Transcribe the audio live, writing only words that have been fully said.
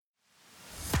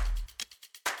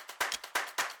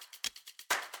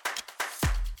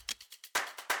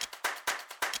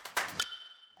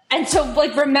And so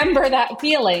like, remember that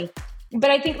feeling. But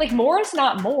I think like more is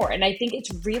not more. And I think it's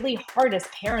really hard as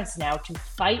parents now to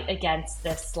fight against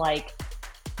this, like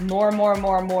more,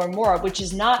 which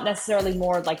is not necessarily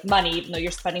more like money, even though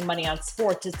you're spending money on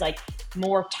sports. It's like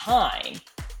more time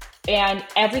and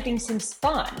everything seems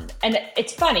fun. And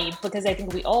it's funny because I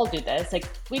think we all do this. Like,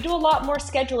 we do a lot more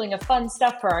scheduling of fun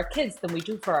stuff for our kids than we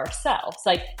do for ourselves.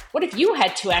 Like, what if you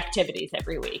had 2 activities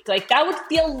every week? Like, that would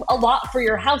feel a lot for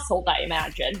your household, I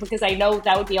imagine, because I know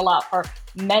that would be a lot for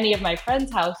many of my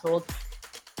friends' households.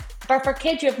 But for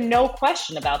kids, you have no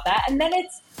question about that. And then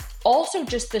it's also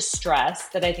just the stress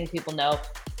that I think people know.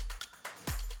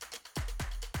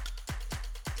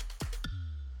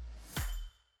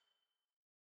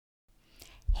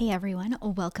 Hey everyone,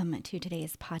 welcome to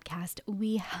today's podcast.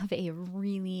 We have a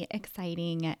really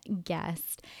exciting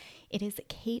guest. It is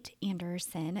Kate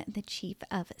Anderson, the Chief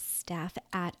of Staff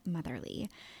at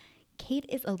Motherly. Kate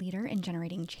is a leader in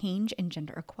generating change and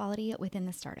gender equality within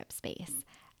the startup space.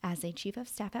 As a Chief of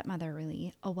Staff at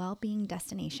Motherly, a well-being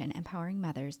destination empowering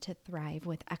mothers to thrive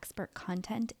with expert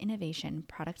content, innovation,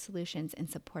 product solutions, and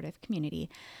supportive community,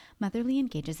 Motherly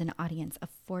engages an audience of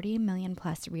 40 million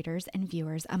plus readers and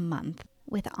viewers a month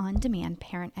with on-demand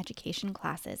parent education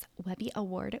classes, Webby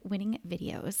Award-winning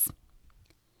videos,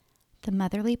 the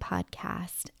Motherly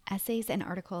podcast, essays and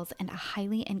articles, and a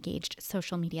highly engaged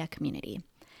social media community.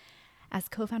 As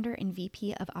co-founder and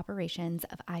VP of operations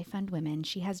of iFund Women,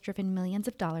 she has driven millions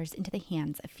of dollars into the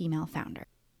hands of female founders.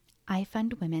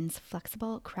 iFund Women's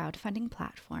flexible crowdfunding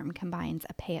platform combines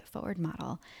a pay-it-forward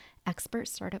model, expert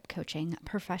startup coaching,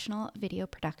 professional video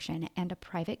production, and a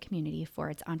private community for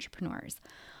its entrepreneurs,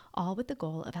 all with the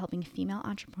goal of helping female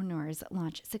entrepreneurs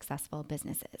launch successful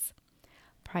businesses.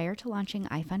 Prior to launching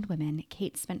iFund Women,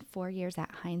 Kate spent 4 years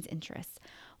at Heinz Interests,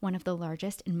 one of the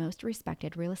largest and most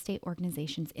respected real estate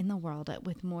organizations in the world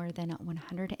with more than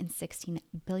 $116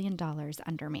 billion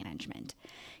under management.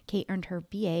 Kate earned her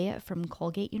BA from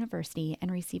Colgate University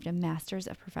and received a Master's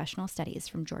of Professional Studies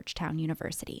from Georgetown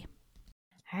University.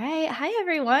 All right. Hi,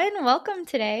 everyone. Welcome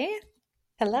today.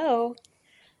 Hello.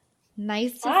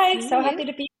 Nice to see you. Hi, so happy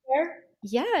to be here.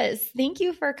 Yes, thank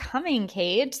you for coming,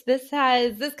 Kate. This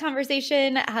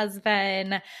conversation has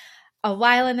been a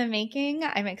while in the making.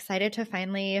 I'm excited to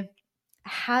finally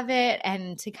have it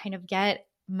and to kind of get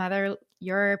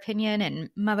your opinion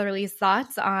and Motherly's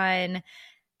thoughts on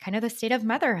kind of the state of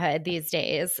motherhood these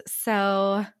days.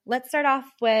 So let's start off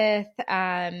with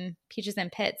Peaches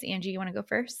and Pits. Angie, you want to go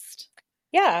first?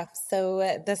 Yeah.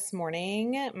 So this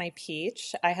morning, my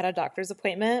peach, I had a doctor's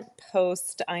appointment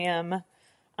I am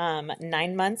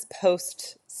 9 months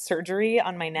post surgery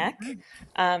on my neck.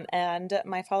 And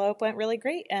my follow-up went really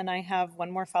great. And I have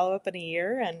one more follow-up in a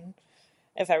year. And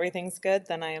if everything's good,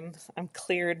 then I'm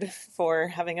cleared for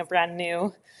having a brand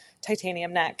new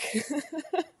titanium neck.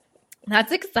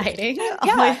 That's exciting.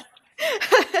 Yeah.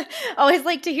 Always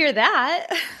like to hear that.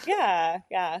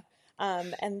 Yeah.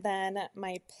 And then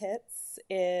my pits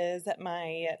is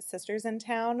my sister's in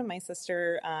town. My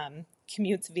sister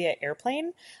commutes via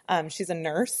airplane. She's a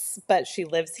nurse, but she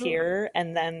lives here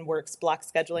and then works block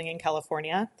scheduling in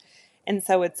California. And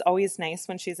so it's always nice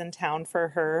when she's in town for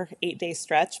her 8-day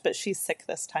stretch, but she's sick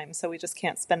this time. So we just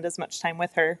can't spend as much time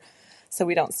with her so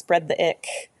we don't spread the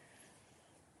ick.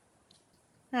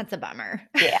 That's a bummer.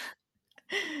 Yeah.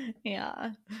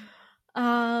 Yeah.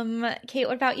 Kate,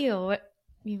 what about you?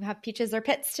 You have peaches or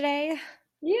pits today?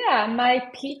 Yeah, my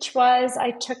peach was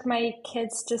I took my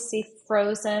kids to see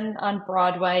Frozen on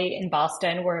Broadway in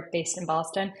Boston. We're based in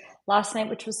Boston last night,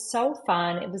 which was so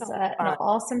fun. It was an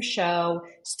awesome show.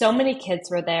 So many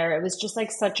kids were there. It was just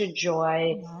like such a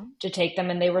joy to take them,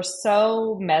 and they were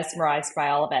so mesmerized by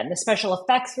all of it. And the special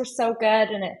effects were so good,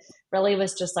 and it really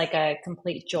was just like a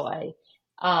complete joy.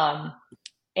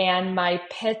 And my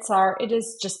pits it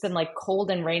has just been like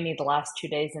cold and rainy the last 2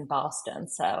 days in Boston.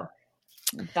 So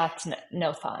that's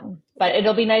no fun, but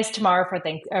it'll be nice tomorrow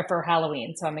for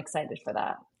Halloween. So I'm excited for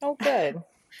that. Oh, good.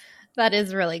 That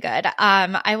is really good.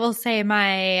 I will say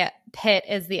my pit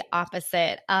is the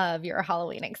opposite of your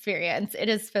Halloween experience. It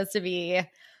is supposed to be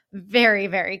very,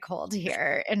 very cold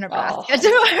here in Nebraska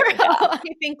tomorrow. Yeah. I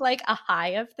think like a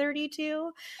high of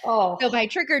 32. So by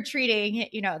trick-or-treating,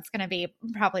 it's going to be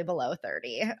probably below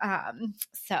 30.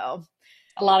 So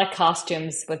a lot of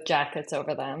costumes with jackets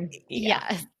over them.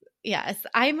 Yeah. Yes.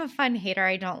 I'm a fun hater.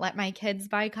 I don't let my kids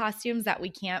buy costumes that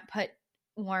we can't put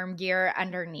warm gear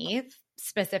underneath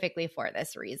specifically for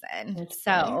this reason. That's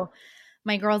so funny.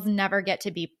 My girls never get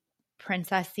to be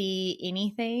princessy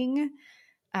anything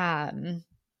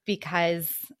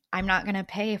because I'm not going to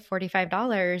pay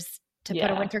 $45 to put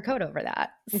a winter coat over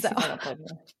that. So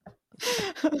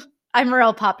I'm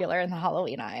real popular in the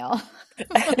Halloween aisle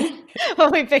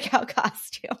when we pick out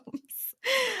costumes.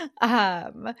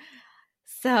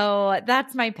 So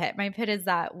that's my pit. My pit is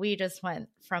that we just went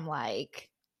from like,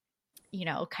 kind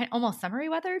of almost summery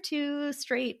weather to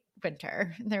straight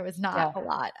winter. There was not a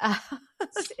lot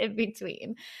in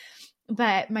between.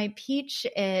 But my peach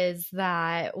is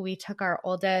that we took our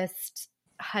oldest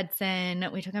Hudson,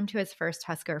 we took him to his first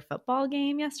Husker football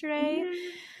game yesterday,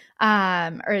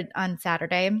 or on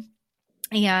Saturday.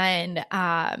 And,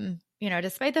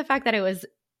 despite the fact that it was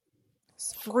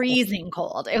freezing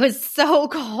cold, it was so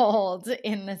cold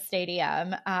in the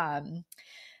stadium.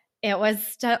 It was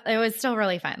still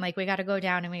really fun. Like we got to go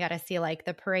down and we got to see like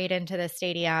the parade into the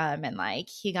stadium, and like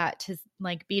he got to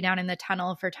like be down in the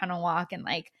tunnel for tunnel walk and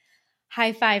like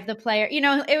high five the player.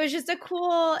 It was just a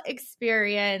cool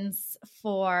experience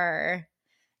for,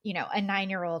 a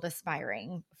 9-year-old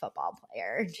aspiring football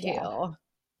player to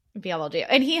be able to.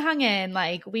 And he hung in,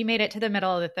 like we made it to the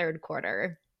middle of the third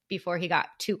quarter before he got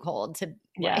too cold to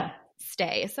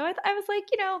stay. So I was like,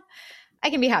 I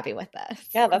can be happy with this.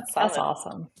 Yeah, that's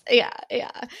awesome. Yeah.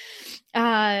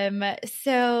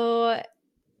 So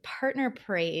partner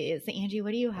praise. Angie,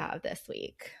 what do you have this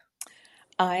week?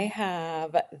 I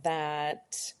have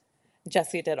that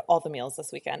Jesse did all the meals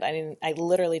this weekend. I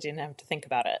literally didn't have to think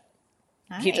about it.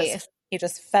 Nice. He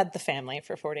just fed the family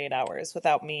for 48 hours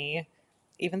without me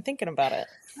even thinking about it.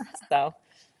 So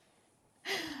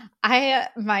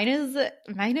mine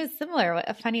is similar.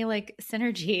 A funny like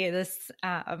synergy this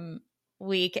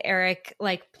week. Eric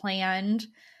like planned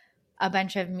a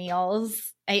bunch of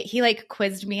meals. He like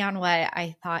quizzed me on what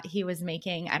I thought he was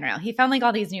making. I don't know. He found like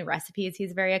all these new recipes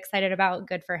he's very excited about.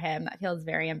 Good for him. That feels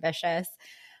very ambitious.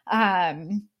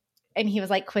 And he was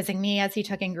like quizzing me as he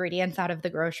took ingredients out of the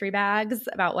grocery bags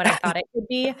about what I thought it could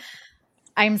be.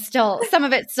 Some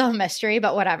of it's still a mystery,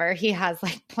 but whatever. He has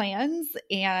like plans,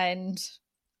 and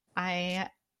I'm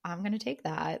going to take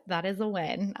that. That is a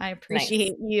win. I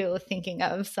appreciate you thinking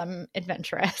of some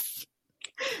adventurous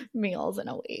meals in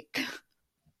a week.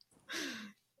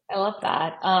 I love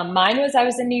that. Mine was I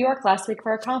was in New York last week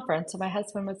for a conference, so my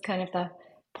husband was kind of the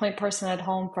point person at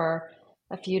home for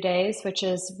a few days, which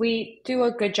is we do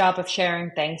a good job of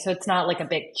sharing things. So it's not like a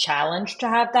big challenge to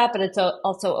have that, but it's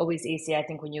also always easy, I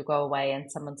think, when you go away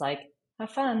and someone's like, have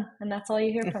fun, and that's all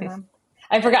you hear from them.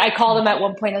 I forgot. I called him at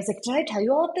one point. I was like, did I tell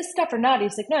you all of this stuff or not? He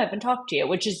was like, no, I haven't talked to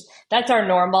you, that's our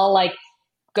normal like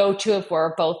go to if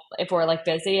we're like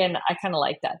busy. And I kind of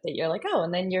like that you're like, oh,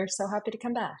 and then you're so happy to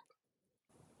come back.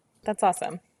 That's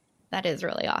awesome. That is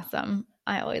really awesome.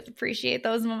 I always appreciate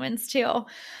those moments too.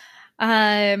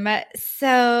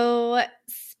 So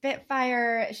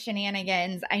Spitfire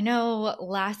shenanigans. I know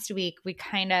last week we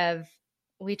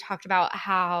talked about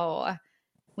how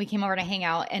we came over to hang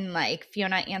out and like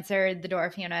Fiona answered the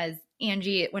door. Fiona's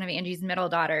one of Angie's middle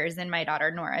daughters, and my daughter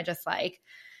Nora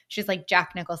she's like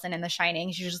Jack Nicholson in The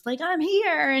Shining. She's just like, I'm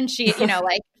here. And she,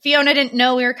 like Fiona didn't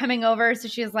know we were coming over. So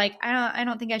she was like, I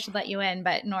don't think I should let you in,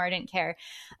 but Nora didn't care.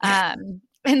 And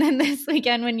then this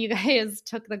weekend when you guys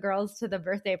took the girls to the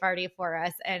birthday party for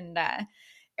us, and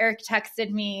Eric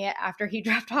texted me after he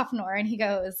dropped off Nora, and he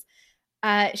goes,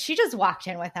 she just walked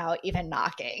in without even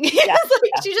knocking.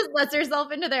 She just lets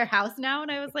herself into their house now.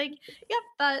 And I was like, yep,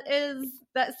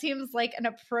 that seems like an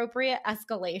appropriate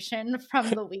escalation from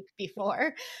the week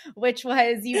before, which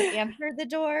was you answered the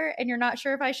door and you're not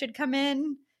sure if I should come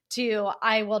in, to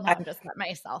I will now just let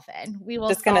myself in. We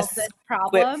will solve this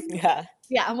problem. Yeah.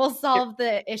 We'll solve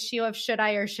the issue of should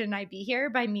I or shouldn't I be here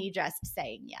by me just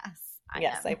saying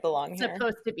yes. I belong here.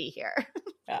 Supposed to be here.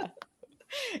 Yeah.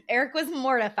 Eric was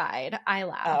mortified. I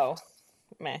laughed. Oh,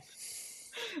 meh.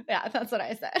 Yeah, that's what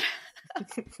I said.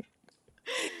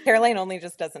 Caroline only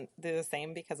just doesn't do the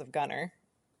same because of Gunner.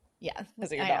 Yeah,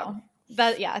 because of your dog.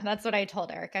 That's what I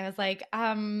told Eric. I was like,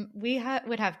 we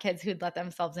would have kids who'd let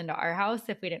themselves into our house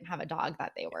if we didn't have a dog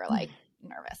that they were like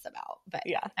nervous about. But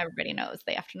everybody knows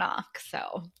they have to knock.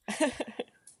 So,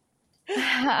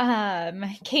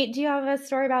 Kate, do you have a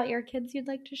story about your kids you'd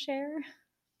like to share?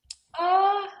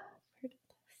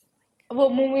 Well,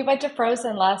 when we went to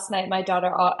Frozen last night, my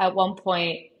daughter, at one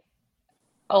point,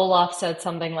 Olaf said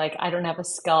something like, I don't have a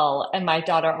skull. And my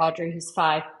daughter, Audrey, who's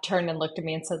 5, turned and looked at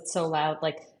me and said so loud,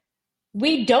 like,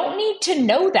 we don't need to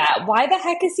know that. Why the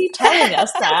heck is he telling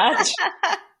us that?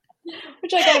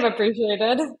 Which I kind of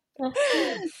appreciated.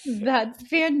 That's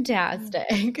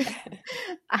fantastic.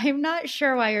 I'm not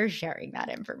sure why you're sharing that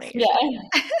information.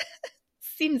 Yeah.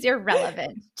 Seems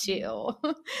irrelevant to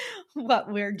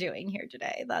what we're doing here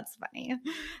today. That's funny.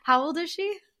 How old is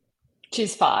she?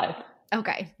 She's 5.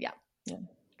 Okay. Yeah.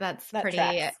 That's That pretty,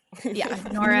 tracks. yeah.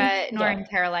 Nora Yeah. and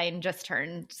Caroline just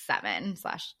turned 7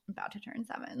 / about to turn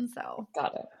 7. So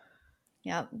Got it.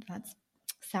 yeah, that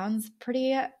sounds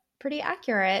pretty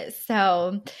accurate.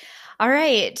 So, all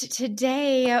right,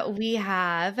 today we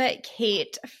have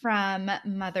Kate from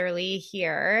Motherly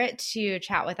here to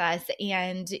chat with us,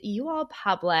 and you all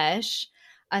publish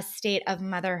a State of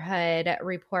Motherhood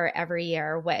report every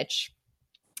year, which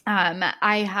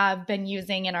I have been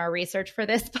using in our research for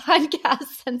this podcast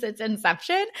since its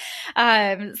inception.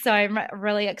 So I'm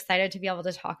really excited to be able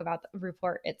to talk about the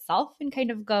report itself and kind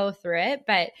of go through it.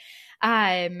 But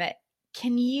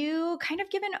can you kind of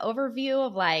give an overview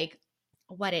of like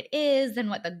what it is and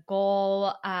what the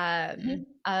goal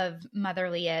of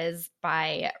Motherly is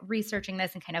by researching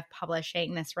this and kind of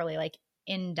publishing this really like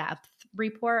in-depth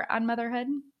report on motherhood?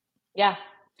 Yeah.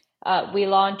 We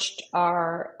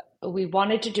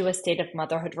wanted to do a State of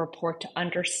Motherhood report to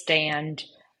understand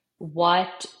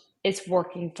what is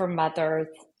working for mothers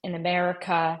in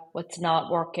America, what's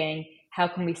not working, how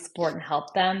can we support and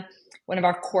help them. One of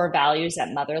our core values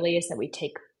at Motherly is that we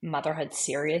take motherhood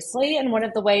seriously. And one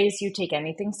of the ways you take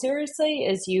anything seriously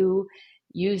is you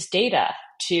use data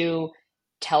to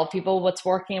tell people what's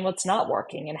working and what's not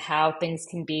working and how things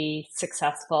can be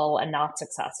successful and not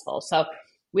successful. So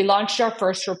we launched our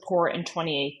first report in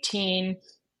 2018,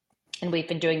 and we've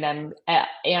been doing them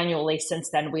annually since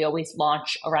then. We always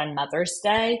launch around Mother's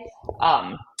Day.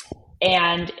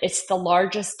 And it's the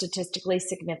largest statistically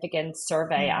significant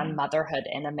survey on motherhood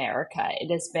in America.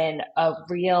 It has been a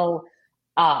real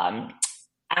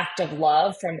act of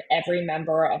love from every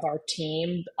member of our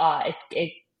team.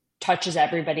 It touches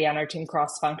everybody on our team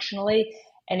cross-functionally,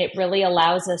 and it really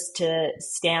allows us to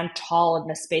stand tall in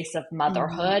the space of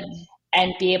motherhood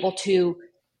and be able to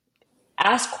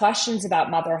ask questions about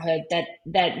motherhood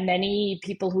that many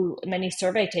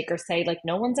survey takers say, like,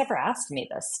 no one's ever asked me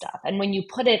this stuff. And when you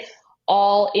put it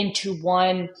all into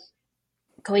one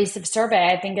cohesive survey,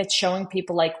 I think it's showing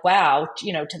people like, wow,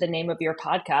 to the name of your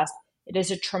podcast, it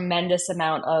is a tremendous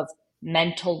amount of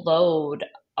mental load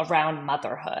around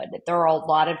motherhood. There are a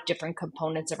lot of different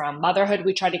components around motherhood.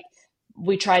 We try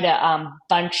to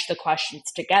bunch the questions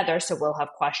together. So we'll have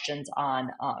questions on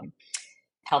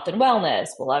health and wellness.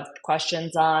 We'll have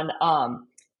questions on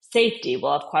safety.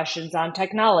 We'll have questions on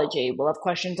technology. We'll have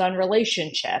questions on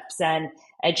relationships and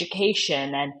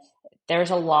education. And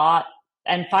there's a lot,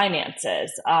 and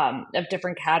finances, of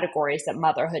different categories that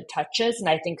motherhood touches. And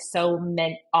I think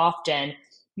often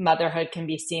motherhood can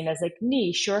be seen as like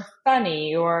niche or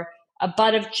funny or a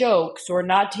butt of jokes or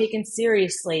not taken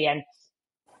seriously. And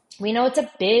we know it's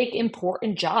a big,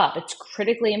 important job. It's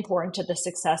critically important to the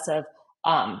success of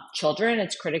children.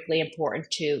 It's critically important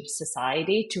to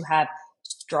society to have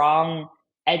strong,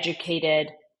 educated,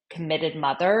 committed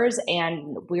mothers.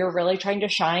 And we're really trying to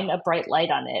shine a bright light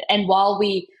on it. And while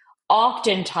we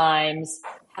oftentimes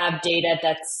have data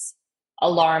that's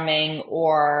alarming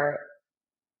or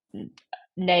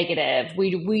negative,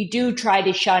 we do try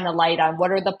to shine a light on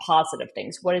what are the positive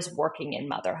things, what is working in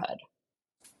motherhood.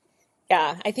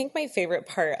 Yeah, I think my favorite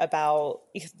part about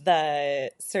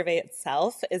the survey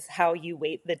itself is how you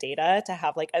weight the data to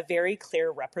have like a very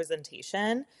clear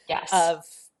representation of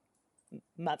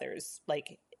mothers,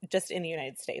 like just in the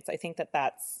United States. I think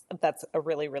that's a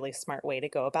really, really smart way to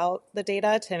go about the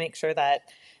data to make sure that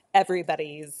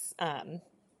everybody's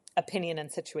opinion and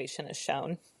situation is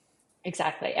shown.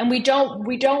 Exactly. And we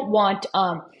don't want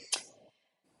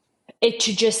it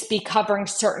to just be covering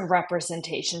certain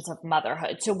representations of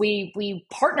motherhood. So we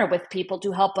partner with people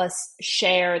to help us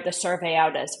share the survey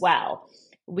out as well.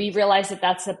 We realize that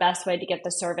that's the best way to get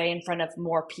the survey in front of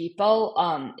more people,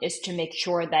 is to make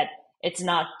sure that it's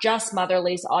not just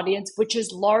Motherly's audience, which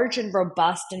is large and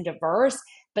robust and diverse,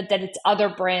 but that it's other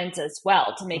brands as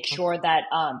well, to make sure that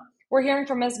we're hearing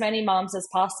from as many moms as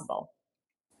possible.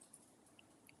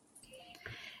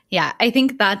 Yeah, I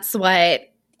think that's what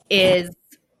is,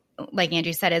 like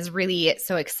Angie said, is really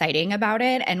so exciting about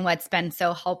it, and what's been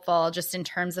so helpful just in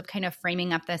terms of kind of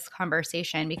framing up this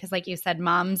conversation. Because like you said,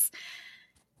 moms,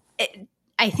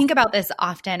 I think about this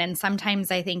often, and sometimes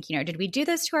I think, did we do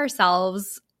this to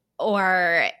ourselves,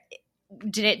 or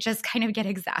did it just kind of get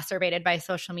exacerbated by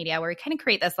social media, where we kind of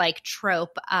create this like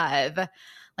trope of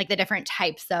like the different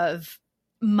types of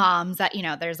moms that,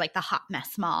 there's like the hot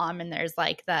mess mom and there's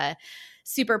like the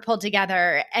super pulled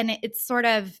together. And it's sort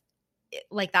of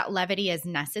like that levity is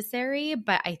necessary,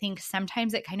 but I think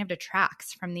sometimes it kind of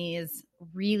detracts from these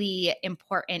really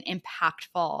important,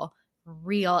 impactful,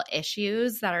 real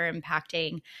issues that are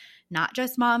impacting not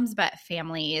just moms, but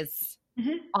families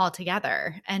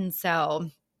altogether. And so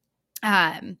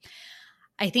I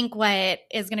think what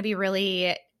is going to be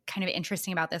really kind of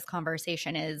interesting about this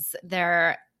conversation is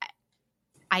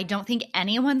I don't think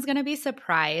anyone's going to be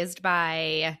surprised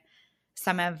by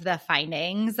some of the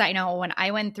findings. I know when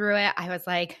I went through it, I was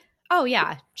like, oh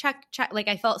yeah, check. Like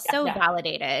I felt so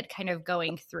validated kind of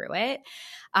going through it.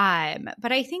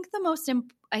 But I think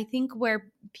I think where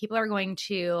people are going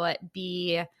to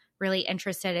be really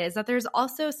interested is that there's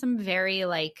also some very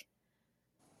like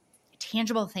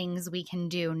tangible things we can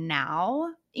do now.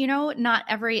 Not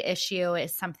every issue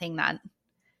is something that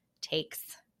takes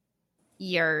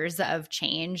years of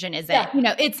change and isn't,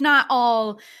 it's not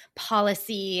all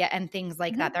policy and things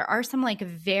like that. There are some like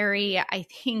very, I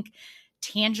think,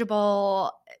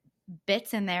 tangible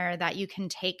bits in there that you can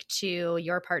take to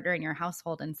your partner in your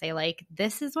household and say like,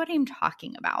 this is what I'm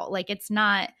talking about. Like it's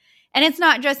not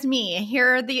just me.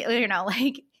 Here are the,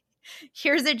 like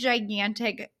here's a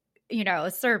gigantic,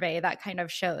 survey that kind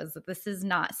of shows that this is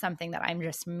not something that I'm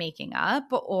just making up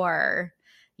or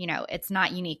it's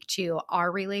not unique to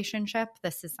our relationship.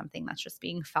 This is something that's just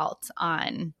being felt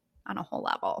on a whole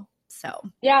level. So,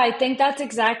 yeah, I think that's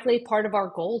exactly part of our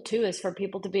goal too, is for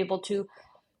people to be able to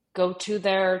go to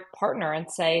their partner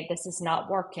and say, this is not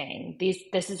working.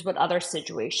 This is what other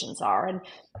situations are. And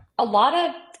a lot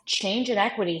of change in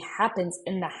equity happens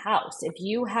in the house. If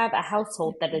you have a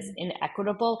household that is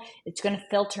inequitable, it's going to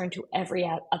filter into every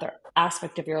other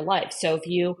aspect of your life. So if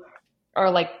you are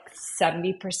like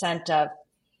 70% of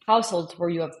households where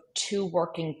you have two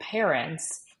working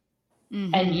parents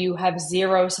and you have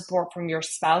zero support from your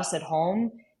spouse at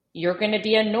home, you're going to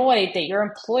be annoyed that your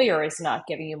employer is not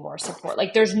giving you more support.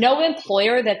 Like there's no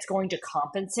employer that's going to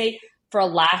compensate for a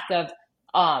lack of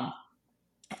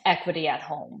equity at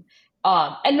home.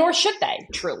 And nor should they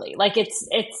truly. Like I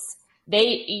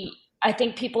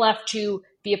think people have to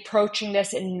be approaching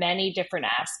this in many different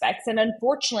aspects. And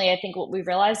unfortunately, I think what we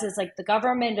realize is like the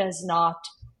government is not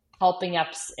helping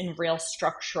us in real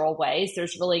structural ways.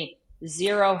 There's really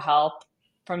zero help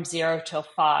from 0 till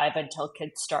 5 until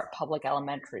kids start public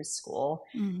elementary school.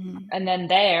 And then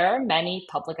many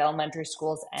public elementary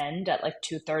schools end at like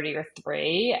 2:30 or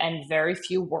 3, and very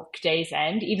few work days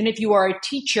end. Even if you are a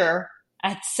teacher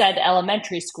at said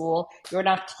elementary school, you're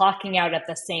not clocking out at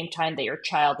the same time that your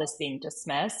child is being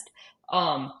dismissed.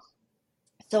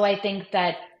 So I think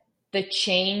that the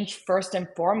change first and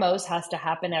foremost has to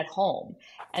happen at home.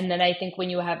 And then I think when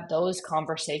you have those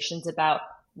conversations about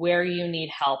where you need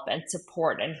help and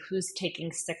support and who's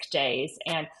taking sick days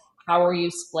and how are you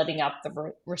splitting up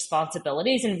the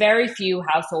responsibilities, and very few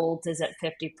households is at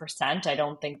 50%. I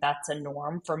don't think that's a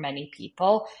norm for many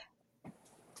people.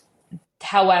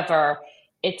 However,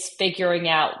 it's figuring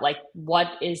out like what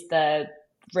is the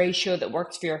ratio that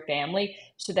works for your family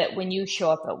so that when you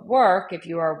show up at work, if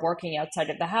you are working outside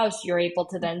of the house, you're able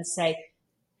to then say,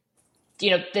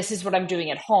 this is what I'm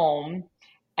doing at home.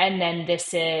 And then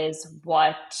this is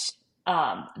where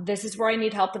I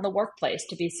need help in the workplace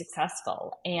to be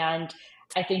successful. And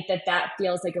I think that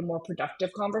feels like a more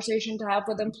productive conversation to have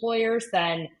with employers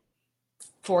than,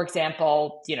 for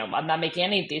example, I'm not making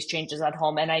any of these changes at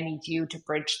home and I need you to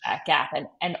bridge that gap.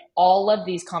 And all of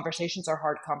these conversations are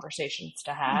hard conversations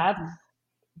to have,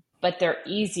 but they're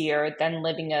easier than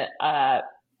living a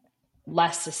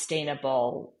less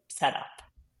sustainable setup.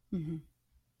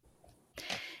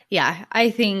 Yeah,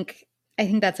 I think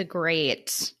that's a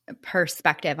great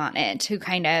perspective on it to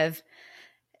kind of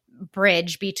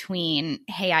bridge between,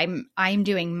 hey, I'm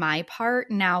doing my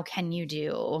part. Now can you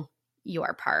do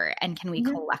your part? And can we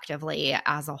collectively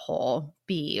as a whole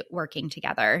be working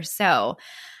together? So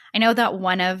I know that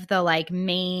one of the like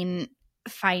main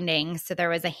findings, so there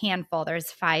was a handful,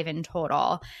 there's 5 in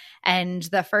total. And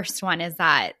the first one is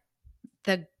that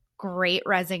the Great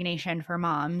Resignation for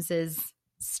moms is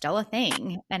still a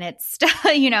thing. And it's still,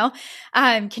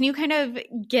 can you kind of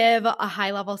give a high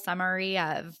level summary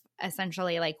of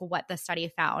essentially like what the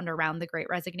study found around the Great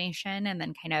Resignation and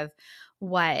then kind of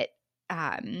what,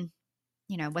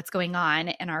 what's going on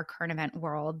in our current event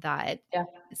world that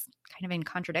is kind of in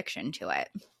contradiction to it?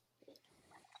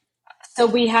 So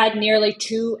we had nearly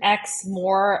 2x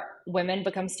more women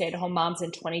become stay-at-home moms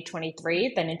in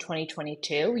 2023 than in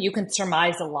 2022. You can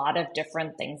surmise a lot of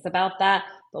different things about that,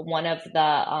 but one of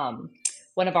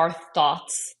our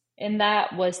thoughts in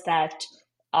that was that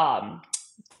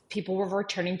people were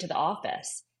returning to the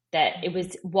office. That it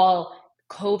was, while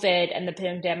COVID and the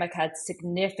pandemic had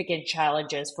significant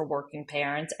challenges for working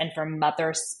parents and for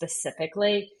mothers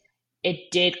specifically,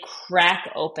 it did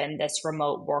crack open this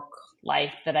remote work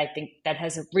life that I think that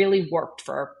has really worked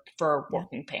for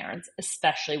working parents,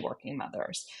 especially working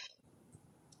mothers.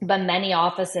 but many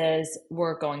offices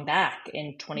were going back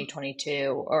in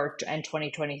 2022 and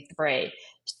 2023.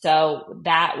 So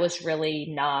that was really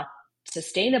not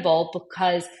sustainable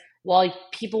because while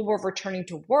people were returning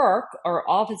to work or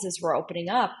offices were opening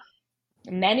up,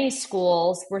 many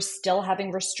schools were still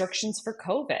having restrictions for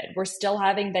COVID. We're still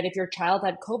having that if your child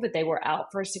had COVID, they were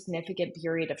out for a significant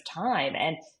period of time.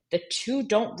 And the two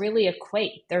don't really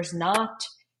equate. There's not,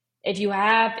 if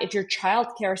your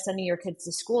childcare is sending your kids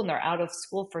to school and they're out of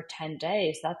school for 10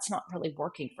 days, that's not really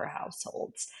working for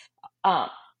households. Um,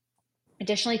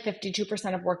 Additionally,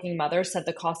 52% of working mothers said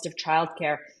the cost of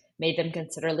childcare made them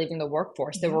consider leaving the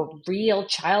workforce. There were real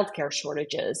childcare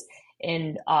shortages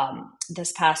in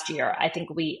this past year. I think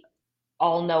we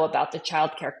all know about the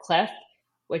childcare cliff,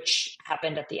 which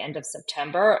happened at the end of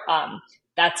September.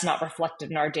 That's not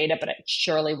reflected in our data, but it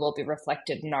surely will be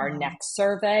reflected in our next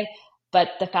survey. But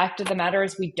the fact of the matter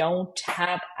is we don't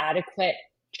have adequate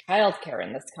childcare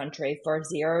in this country for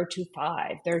 0 to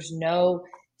 5. There's no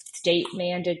state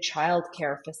mandated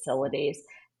childcare facilities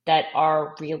that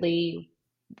are really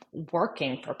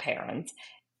working for parents.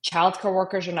 Childcare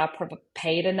workers are not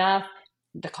paid enough.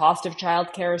 The cost of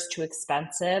childcare is too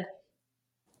expensive.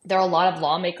 There are a lot of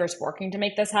lawmakers working to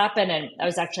make this happen. And I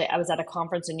was at a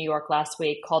conference in New York last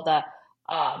week called the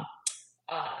um,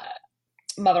 uh,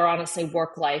 Mother Honestly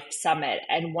Work Life Summit.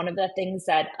 And one of the things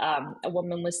that a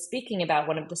woman was speaking about,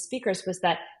 one of the speakers, was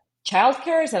that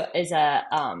childcare is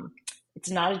it's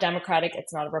not a Democratic,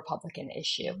 it's not a Republican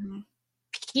issue.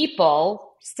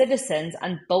 People, citizens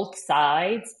on both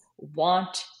sides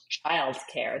want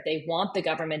childcare. They want the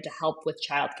government to help with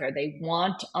childcare. They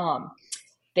want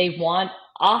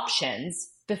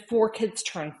options before kids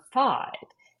turn 5.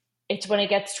 It's when it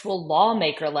gets to a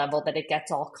lawmaker level that it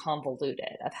gets all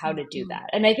convoluted of how to do that.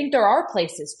 And I think there are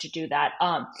places to do that.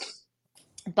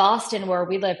 Boston, where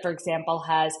we live, for example,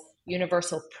 has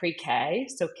universal pre-K.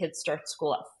 So kids start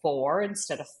school at 4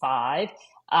 instead of 5.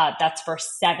 That's for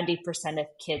 70% of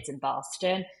kids in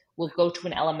Boston will go to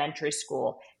an elementary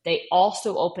school. They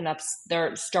also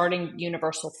they're starting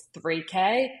universal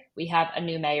 3K. We have a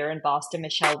new mayor in Boston,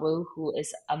 Michelle Wu, who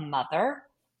is a mother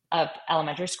of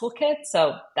elementary school kids.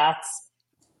 So that's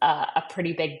a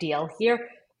pretty big deal here.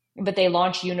 But they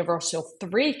launched universal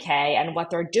 3K. And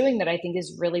what they're doing that I think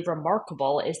is really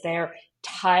remarkable is they're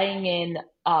tying in,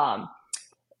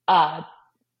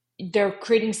 they're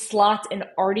creating slots in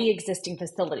already existing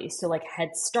facilities. So like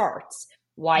Head Starts,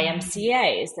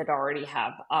 YMCAs that already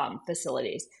have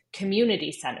facilities,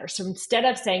 community centers. So instead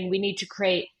of saying we need to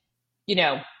create,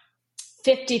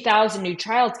 50,000 new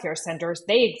childcare centers,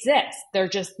 they exist. They're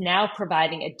just now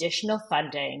providing additional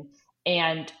funding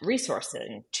and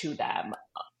resourcing to them.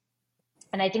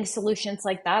 And I think solutions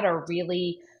like that are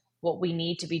really what we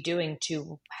need to be doing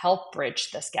to help bridge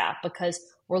this gap, because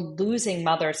we're losing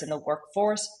mothers in the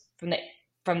workforce from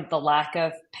the lack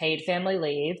of paid family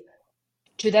leave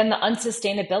to then the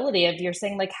unsustainability of you're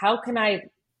saying like, how can I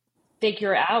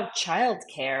figure out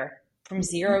childcare from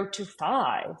 0 to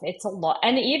 5? It's a lot.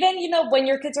 And even, when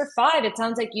your kids are 5, it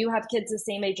sounds like you have kids the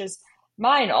same age as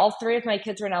mine. All 3 of my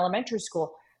kids are in elementary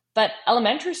school, but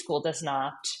elementary school does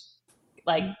not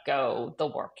like go the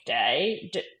work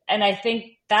day. And I think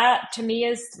that to me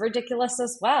is ridiculous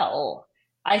as well.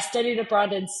 I studied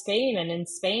abroad in Spain, and in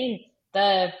Spain,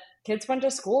 the kids went to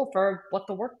school for what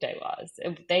the workday was.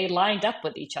 They lined up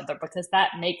with each other because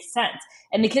that makes sense.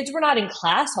 And the kids were not in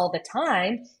class all the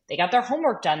time. They got their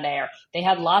homework done there. They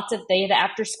had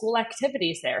after school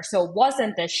activities there. So it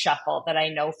wasn't this shuffle that I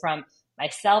know from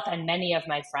myself and many of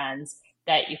my friends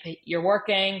that you're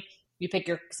working, you pick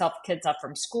yourself kids up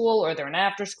from school or they're in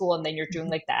after school, and then you're doing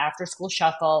like the after school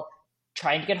shuffle,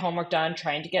 trying to get homework done,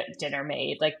 trying to get dinner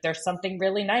made. Like there's something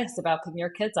really nice about picking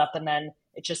your kids up and then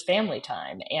it's just family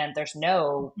time and there's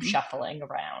no shuffling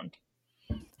around.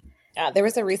 There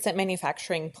was a recent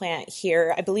manufacturing plant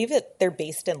here. I believe they're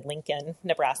based in Lincoln,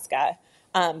 Nebraska,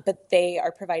 but they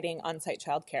are providing on-site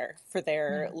childcare for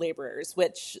their laborers,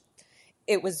 which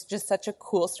it was just such a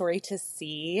cool story to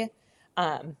see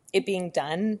it being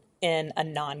done in a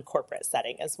non-corporate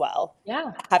setting as well.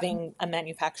 Yeah. Having a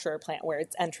manufacturer plant where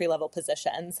it's entry-level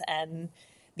positions and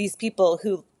these people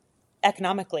who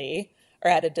economically are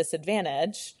at a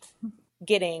disadvantage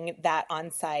getting that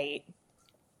on-site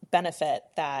benefit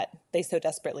that they so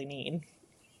desperately need.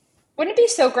 Wouldn't it be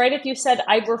so great if you said,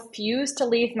 I refuse to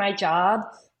leave my job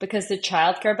because the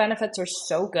childcare benefits are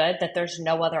so good that there's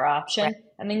no other option, right,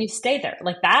 and then you stay there?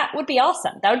 Like that would be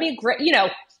awesome. That would be great.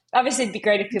 Obviously it'd be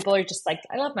great if people are just like,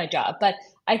 I love my job, but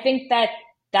I think that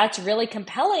that's really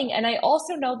compelling. And I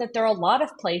also know that there are a lot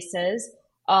of places,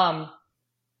 I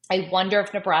wonder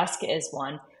if Nebraska is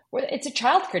one, where it's a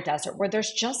childcare desert where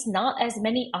there's just not as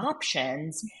many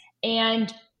options.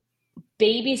 And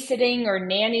babysitting or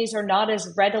nannies are not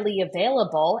as readily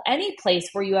available. Any place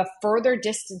where you have further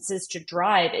distances to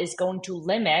drive is going to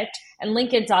limit. And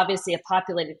Lincoln's obviously a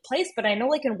populated place, but I know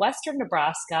like in Western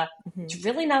Nebraska, it's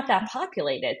really not that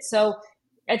populated. So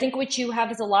I think what you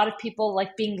have is a lot of people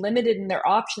like being limited in their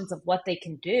options of what they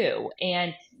can do.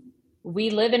 And we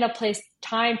live in a place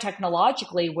time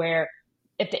technologically where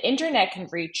if the internet can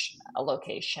reach a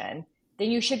location, then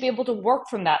you should be able to work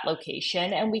from that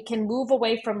location, and we can move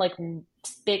away from like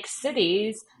big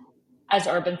cities as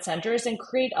urban centers and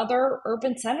create other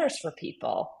urban centers for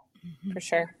people. For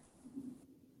sure.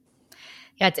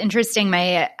 Yeah, it's interesting.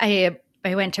 I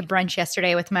went to brunch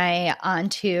yesterday with my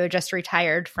aunt who just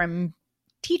retired from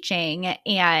teaching,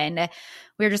 and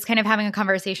we were just kind of having a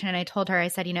conversation, and I told her, I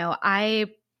said, I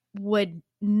would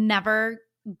never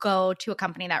go to a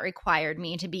company that required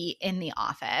me to be in the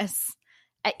office.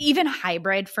 Even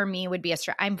hybrid for me would be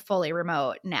I'm fully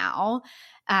remote now.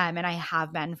 And I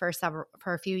have been for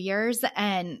a few years.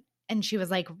 And she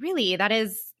was like, really,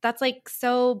 that's like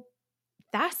so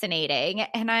fascinating.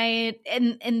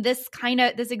 And this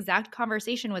exact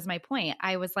conversation was my point.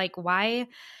 I was like, why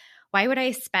would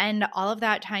I spend all of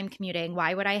that time commuting?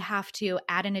 Why would I have to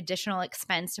add an additional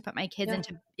expense to put my kids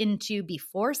into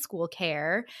before school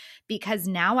care? Because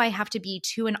now I have to be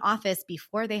to an office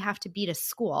before they have to be to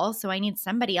school. So I need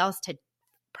somebody else to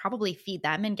probably feed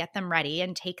them and get them ready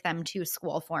and take them to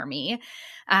school for me.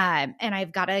 And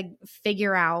I've got to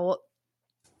figure out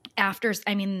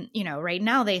right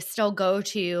now they still go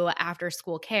to after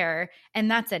school care, and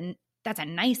that's a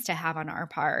nice to have on our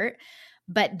part.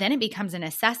 But then it becomes a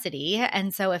necessity.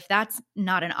 And so if that's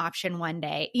not an option one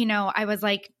day, I was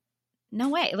like, no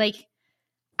way. Like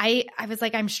I was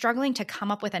like, I'm struggling to come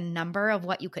up with a number of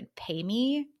what you could pay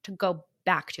me to go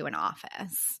back to an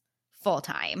office full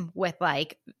time with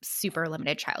like super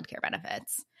limited childcare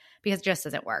benefits, because it just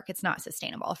doesn't work. It's not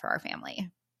sustainable for our family.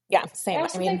 Yeah, same. I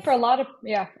also think for a lot of,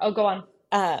 go on.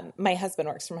 My husband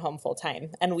works from home full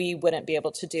time, and we wouldn't be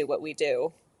able to do what we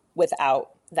do without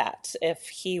that. If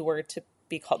he were to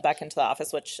be called back into the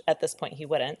office, which at this point he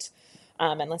wouldn't,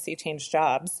 unless he changed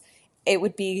jobs, it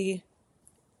would be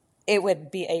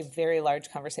a very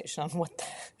large conversation on what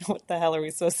the hell are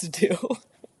we supposed to do?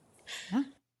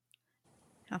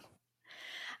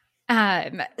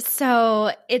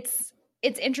 So it's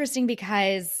interesting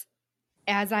because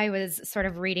as I was sort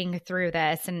of reading through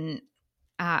this, and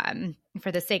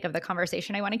for the sake of the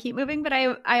conversation, I want to keep moving, but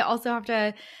I also have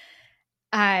to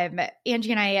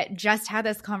Angie and I just had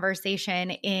this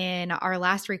conversation in our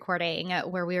last recording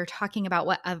where we were talking about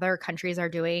what other countries are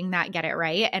doing that get it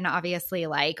right. And obviously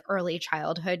like early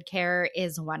childhood care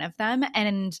is one of them.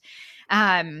 And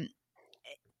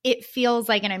it feels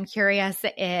like, and I'm curious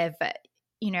if,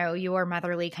 your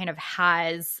Motherly kind of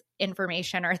has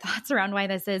information or thoughts around why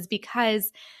this is,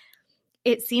 because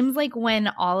it seems like when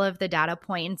all of the data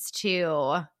points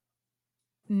to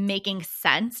making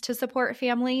sense to support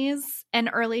families and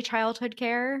early childhood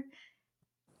care,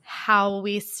 how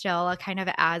we still kind of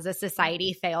as a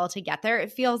society fail to get there.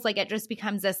 It feels like it just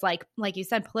becomes this like you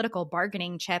said, political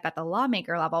bargaining chip at the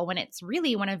lawmaker level, when it's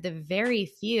really one of the very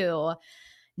few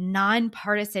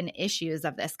nonpartisan issues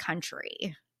of this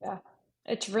country. Yeah,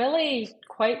 it's really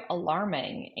quite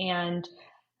alarming. And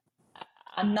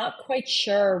I'm not quite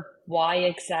sure why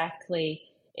exactly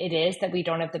it is that we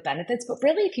don't have the benefits, but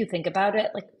really, if you think about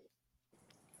it, like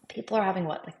people are having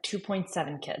like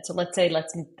 2.7 kids. So let's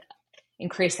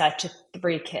increase that to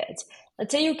 3 kids.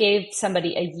 Let's say you gave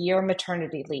somebody a year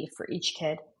maternity leave for each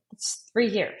kid. It's 3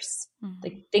 years. Mm-hmm.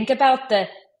 Like think about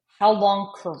how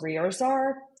long careers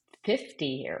are. 50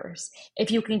 years.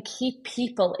 If you can keep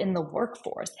people in the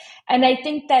workforce. And I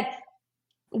think that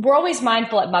we're always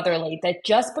mindful at Motherly that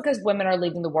just because women are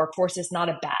leaving the workforce is not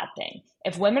a bad thing.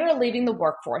 If women are leaving the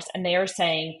workforce and they are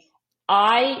saying,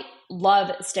 I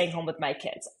love staying home with my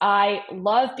kids, I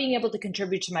love being able to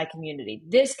contribute to my community,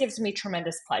 this gives me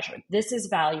tremendous pleasure, this is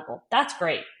valuable, that's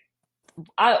great.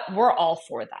 We're all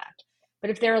for that. But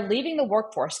if they're leaving the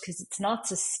workforce because it's not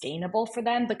sustainable for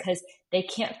them, because they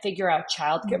can't figure out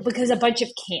childcare, because a bunch of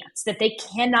can'ts, that they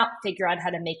cannot figure out how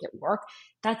to make it work,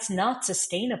 that's not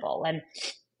sustainable. And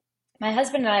my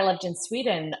husband and I lived in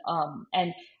Sweden,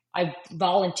 and I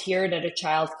volunteered at a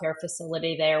childcare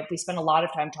facility there. We spent a lot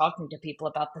of time talking to people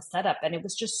about the setup, and it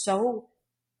was just so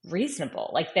reasonable.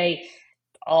 Like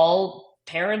all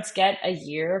parents get a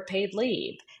year paid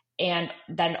leave. And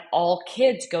then all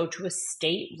kids go to a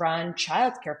state-run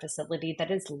childcare facility that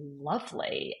is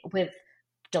lovely with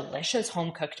delicious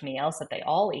home-cooked meals that they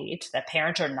all eat, that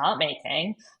parents are not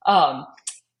making.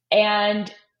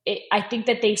 And I think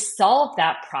that they solve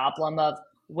that problem of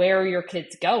where are your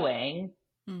kids going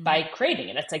by creating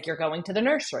it. It's like you're going to the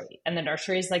nursery, and the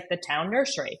nursery is like the town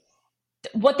nursery.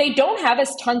 What they don't have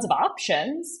is tons of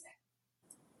options.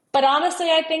 But honestly,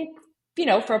 I think,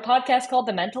 for a podcast called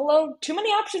The Mental Load, too many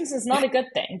options is not a good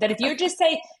thing. That if you just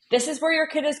say, this is where your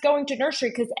kid is going to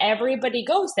nursery because everybody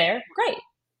goes there, great.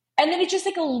 And then it just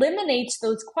like eliminates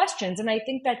those questions. And I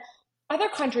think that other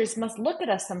countries must look at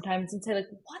us sometimes and say, like,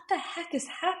 what the heck is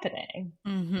happening?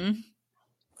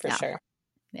 For sure.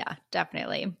 Yeah,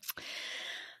 definitely.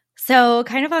 So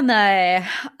kind of on a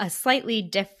slightly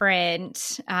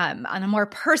different, on a more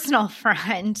personal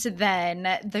front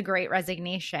than the Great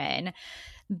Resignation,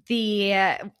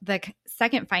 the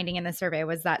second finding in the survey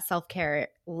was that self-care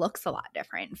looks a lot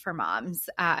different for moms,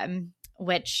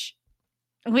 which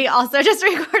we also just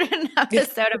recorded an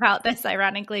episode about this,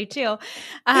 ironically, too.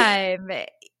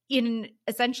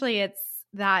 Essentially, it's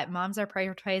that moms are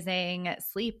prioritizing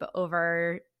sleep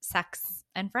over sex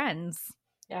and friends.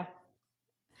 Yeah.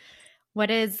 What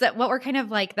were kind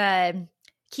of like the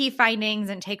key findings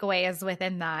and takeaways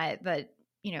within that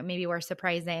maybe were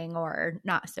surprising or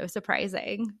not so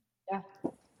surprising? Yeah.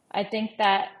 I think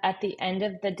that at the end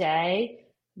of the day,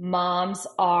 moms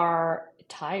are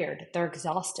tired, they're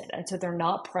exhausted, and so they're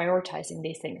not prioritizing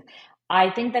these things.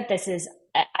 I think that this is,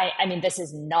 I mean, this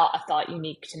is not a thought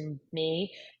unique to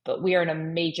me, but we are in a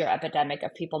major epidemic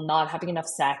of people not having enough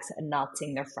sex and not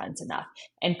seeing their friends enough.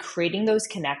 And creating those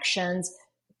connections,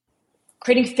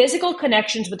 creating physical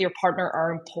connections with your partner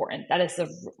are important. That is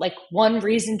one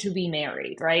reason to be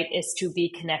married, right? Is to be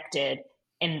connected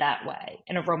in that way,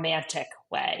 in a romantic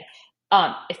way.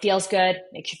 It feels good,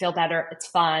 makes you feel better. It's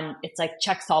fun. It's like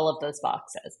checks all of those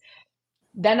boxes.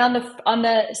 Then on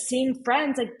the seeing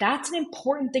friends, like that's an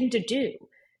important thing to do.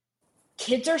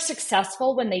 Kids are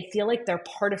successful when they feel like they're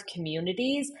part of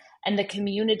communities, and the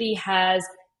community has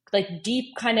like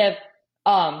deep kind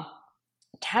of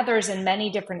tethers in many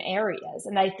different areas.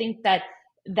 And I think that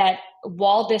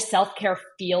while this self-care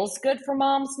feels good for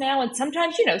moms now, and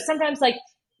sometimes, sometimes like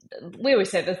we always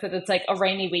say this, that it's like a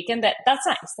rainy weekend, that's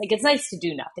nice. Like it's nice to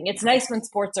do nothing. It's nice when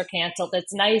sports are canceled.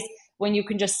 It's nice when you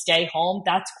can just stay home.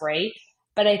 That's great.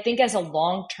 But I think as a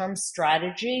long-term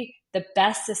strategy, the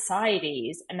best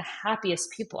societies and the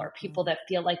happiest people are people that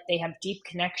feel like they have deep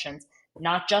connections,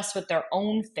 not just with their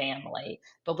own family,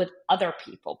 but with other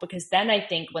people. Because then I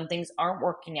think when things aren't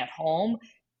working at home,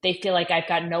 they feel like I've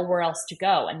got nowhere else to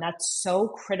go. And that's so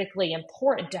critically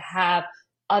important to have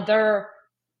other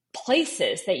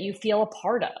places that you feel a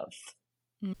part of.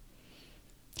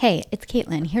 Hey, it's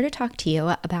Caitlin here to talk to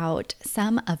you about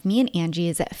some of me and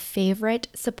Angie's favorite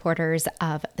supporters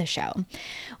of the show.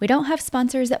 We don't have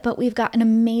sponsors, but we've got an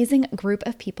amazing group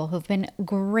of people who've been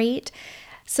great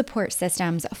support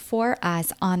systems for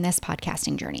us on this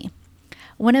podcasting journey.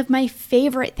 One of my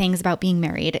favorite things about being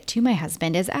married to my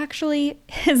husband is actually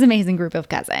his amazing group of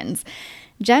cousins.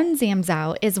 Jen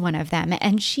Zamzow is one of them,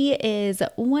 and she is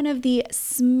one of the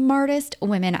smartest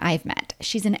women I've met.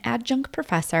 She's an adjunct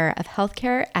professor of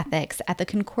healthcare ethics at the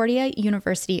Concordia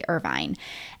University Irvine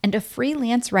and a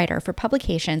freelance writer for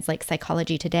publications like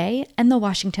Psychology Today and The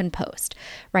Washington Post,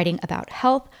 writing about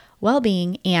health,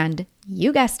 well-being, and,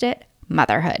 you guessed it,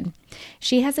 motherhood.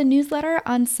 She has a newsletter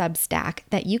on Substack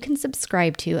that you can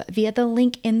subscribe to via the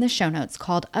link in the show notes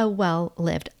called A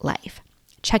Well-Lived Life.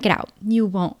 Check it out. You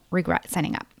won't regret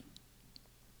signing up.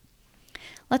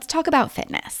 Let's talk about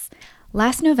fitness.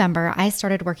 Last November, I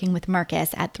started working with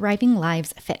Marcus at Thriving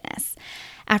Lives Fitness.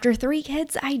 After 3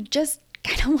 kids, I just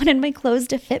kind of wanted my clothes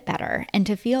to fit better and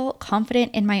to feel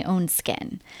confident in my own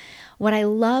skin. What I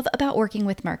love about working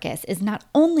with Marcus is not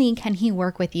only can he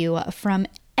work with you from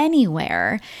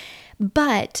anywhere,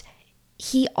 but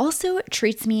he also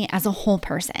treats me as a whole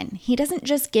person. He doesn't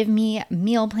just give me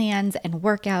meal plans and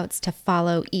workouts to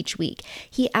follow each week.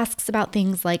 He asks about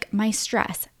things like my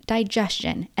stress,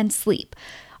 digestion, and sleep,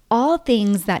 all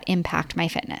things that impact my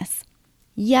fitness.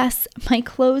 Yes, my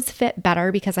clothes fit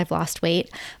better because I've lost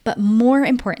weight, but more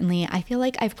importantly, I feel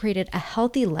like I've created a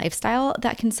healthy lifestyle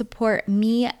that can support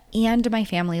me and my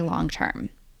family long term.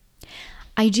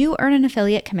 I do earn an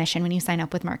affiliate commission when you sign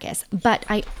up with Marcus, but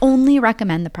I only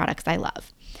recommend the products I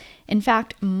love. In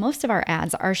fact, most of our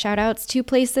ads are shout outs to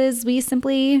places we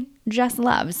simply just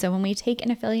love. So when we take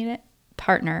an affiliate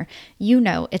partner, you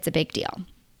know it's a big deal.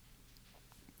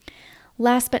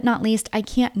 Last but not least, I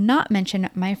can't not mention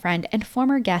my friend and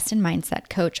former guest and mindset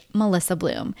coach, Melissa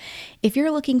Bloom. If you're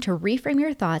looking to reframe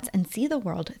your thoughts and see the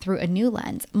world through a new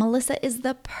lens, Melissa is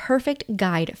the perfect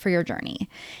guide for your journey.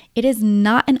 It is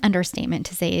not an understatement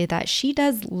to say that she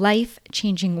does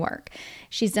life-changing work.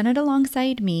 She's done it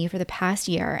alongside me for the past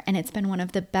year, and it's been one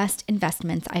of the best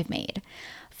investments I've made.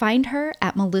 Find her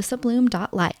at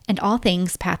melissabloom.life and all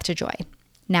things Path to Joy.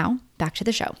 Now, back to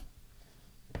the show.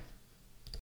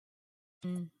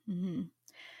 Mm-hmm.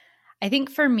 I think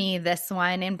for me, this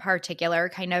one in particular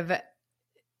kind of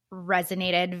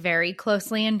resonated very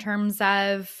closely in terms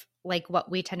of like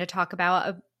what we tend to talk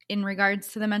about in regards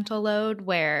to the mental load,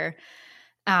 where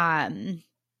when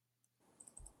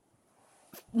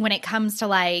it comes to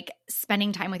like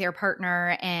spending time with your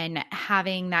partner and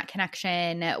having that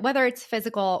connection, whether it's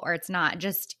physical or it's not,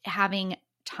 just having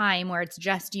time where it's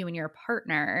just you and your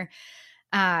partner,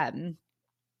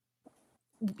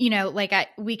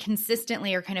 we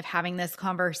consistently are kind of having this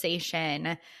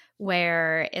conversation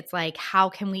where it's like, how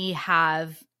can we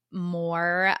have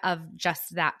more of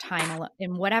just that time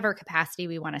in whatever capacity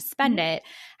we want to spend it?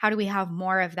 How do we have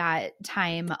more of that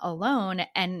time alone?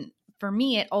 And for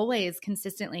me, it always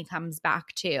consistently comes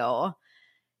back to,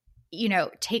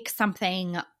 take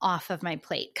something off of my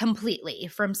plate completely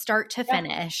from start to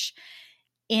finish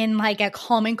in like a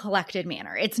calm and collected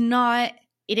manner.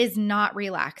 It is not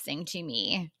relaxing to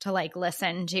me to like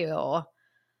listen to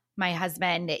my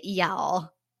husband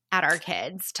yell at our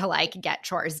kids to like get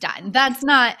chores done. That's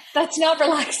not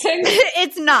relaxing.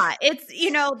 It's not. It's,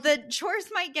 the chores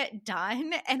might get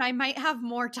done and I might have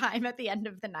more time at the end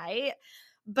of the night,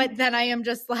 but then I am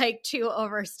just like too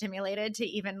overstimulated to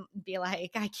even be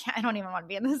like, I don't even want to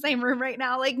be in the same room right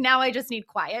now. Like now I just need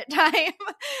quiet time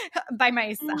by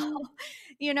myself,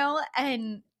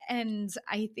 and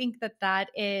I think that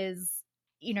is,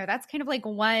 that's kind of like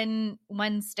one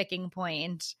sticking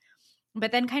point.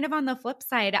 But then kind of on the flip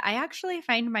side, I actually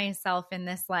find myself in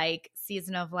this like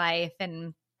season of life,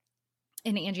 and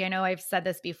Angie, I know I've said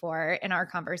this before in our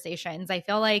conversations, I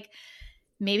feel like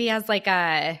maybe as like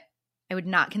I would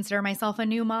not consider myself a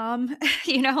new mom.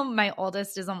 My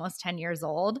oldest is almost 10 years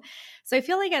old. So I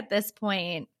feel like at this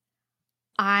point,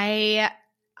 I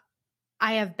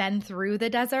have been through the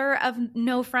desert of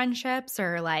no friendships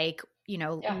or like,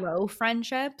 low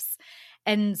friendships.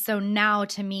 And so now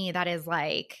to me, that is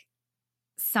like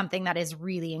something that is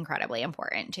really incredibly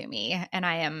important to me. And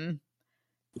I am,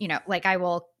 I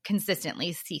will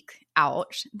consistently seek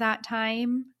out that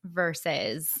time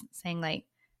versus saying like,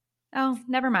 oh,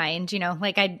 never mind.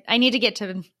 I need to get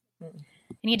to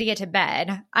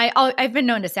bed. I've been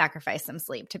known to sacrifice some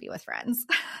sleep to be with friends.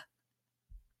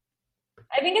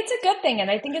 I think it's a good thing. And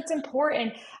I think it's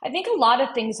important. I think a lot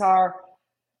of things are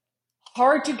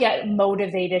hard to get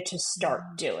motivated to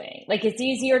start doing. Like it's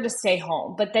easier to stay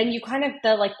home, but then you kind of,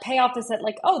 the like payoff is that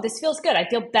like, oh, this feels good. I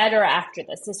feel better after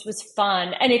this. This was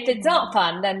fun. And if it's not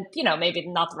fun, then, maybe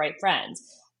not the right friends.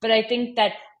 But I think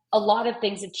that a lot of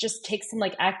things, it just takes some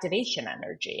like activation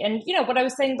energy. And, what I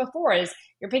was saying before is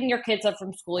you're picking your kids up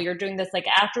from school. You're doing this like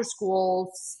after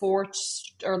school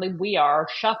sports, or like we are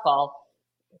shuffle.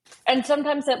 And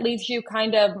sometimes that leaves you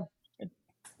kind of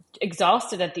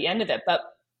exhausted at the end of it. But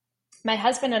my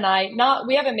husband and I,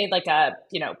 we haven't made like a,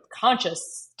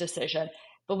 conscious decision,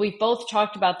 but we both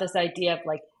talked about this idea of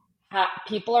like,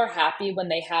 people are happy when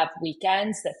they have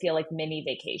weekends that feel like mini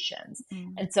vacations.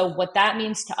 And so what that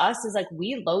means to us is like,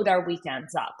 we load our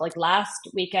weekends up. Like last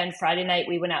weekend, Friday night,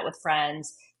 we went out with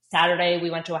friends. Saturday, we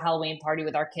went to a Halloween party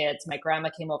with our kids. My grandma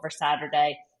came over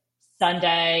Saturday.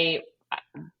 Sunday,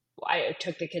 I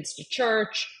took the kids to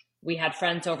church. We had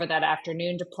friends over that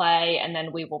afternoon to play, and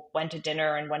then we went to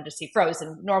dinner and went to see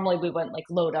Frozen. Normally we wouldn't like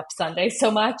load up Sunday so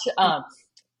much,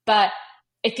 but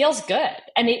it feels good.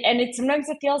 And it sometimes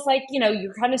it feels like,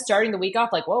 you're kind of starting the week off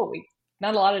like, whoa,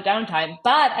 not a lot of downtime,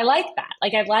 but I like that.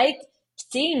 Like I like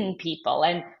seeing people.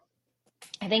 And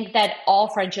I think that all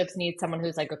friendships need someone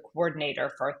who's like a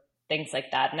coordinator for things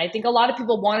like that. And I think a lot of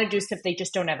people want to do stuff, they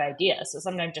just don't have ideas. So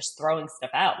sometimes just throwing stuff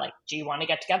out, like, do you want to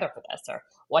get together for this? Or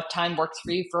what time works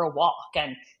for you for a walk?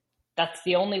 And that's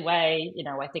the only way,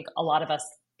 I think a lot of us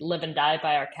live and die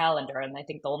by our calendar. And I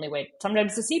think the only way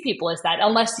sometimes to see people is that,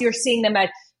 unless you're seeing them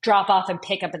at drop off and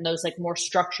pick up in those like more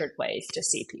structured ways to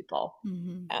see people.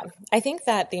 I think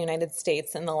that the United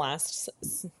States in the last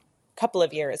couple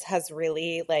of years has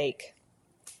really like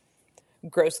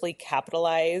grossly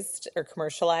capitalized or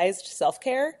commercialized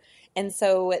self-care. And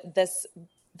so this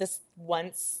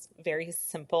once very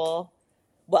simple,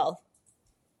 well,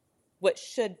 what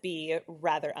should be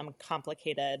rather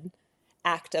uncomplicated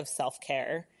act of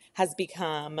self-care has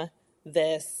become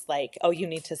this like, oh, you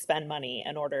need to spend money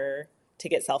in order to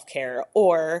get self-care,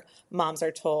 or moms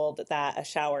are told that a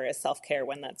shower is self-care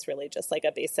when that's really just like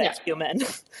a basic human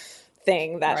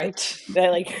thing that Right. they're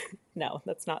like, no,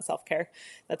 that's not self-care.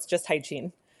 That's just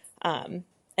hygiene. And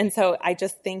so I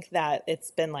just think that it's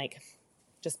been like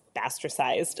just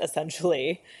bastardized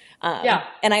essentially.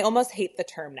 And I almost hate the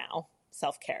term now,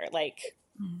 self-care, like,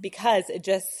 because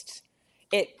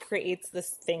it creates this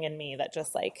thing in me that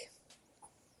just like,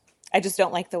 I just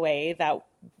don't like the way that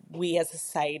we as a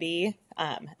society,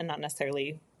 and not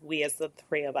necessarily we as the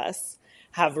three of us,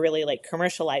 have really like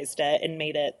commercialized it and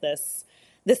made it this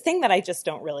thing that I just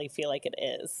don't really feel like it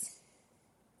is.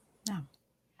 No.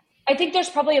 I think there's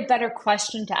probably a better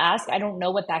question to ask. I don't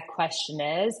know what that question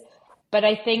is, but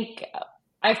I think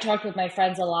I've talked with my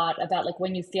friends a lot about like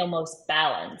when you feel most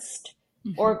balanced.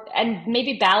 And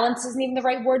maybe balance isn't even the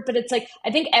right word, but it's like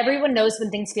I think everyone knows when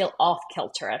things feel off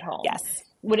kilter at home. Yes.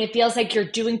 When it feels like you're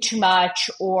doing too much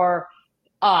or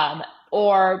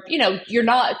you're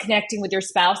not connecting with your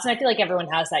spouse. And I feel like everyone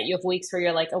has that. You have weeks where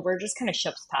you're like, oh, we're just kind of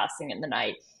ships passing in the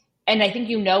night. And I think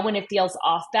when it feels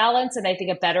off balance. And I think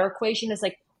a better equation is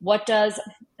like,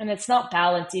 and it's not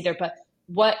balance either, but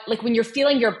when you're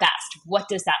feeling your best, what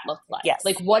does that look like? Yes.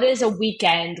 Like, what is a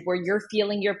weekend where you're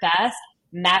feeling your best?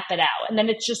 Map it out. And then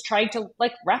it's just trying to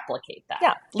like replicate that.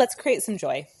 Yeah. Let's create some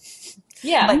joy.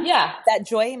 Yeah. But yeah. that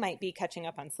joy might be catching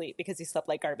up on sleep because you slept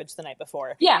like garbage the night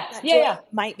before. Yeah. That yeah. joy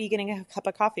might be getting a cup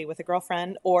of coffee with a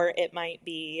girlfriend, or it might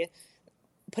be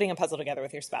putting a puzzle together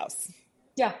with your spouse.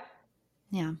 Yeah.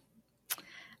 Yeah.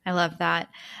 I love that.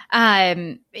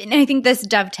 And I think this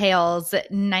dovetails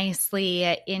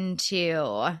nicely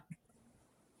into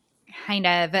kind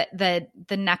of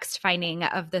the next finding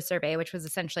of the survey, which was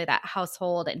essentially that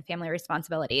household and family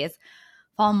responsibilities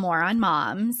fall more on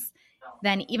moms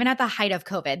than even at the height of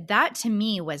COVID. That to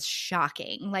me was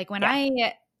shocking. Like when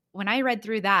I read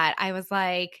through that, I was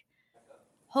like,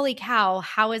 holy cow,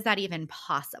 how is that even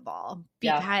possible?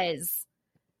 Because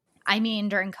I mean,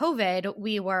 during COVID,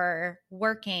 we were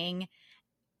working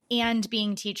and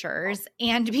being teachers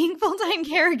and being full-time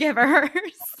caregivers.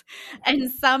 And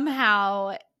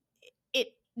somehow it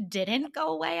didn't go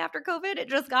away after COVID. It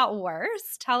just got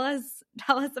worse. Tell us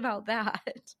about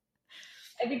that.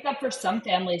 I think that for some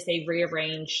families, they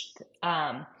rearranged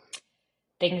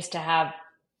things to have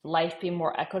life be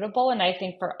more equitable. And I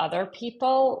think for other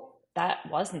people, that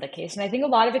wasn't the case. And I think a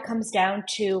lot of it comes down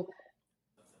to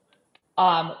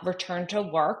return to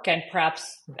work and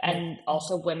perhaps, and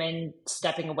also women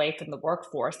stepping away from the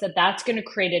workforce, that's going to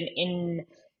create an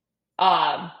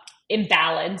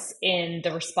imbalance in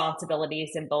the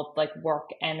responsibilities in both like work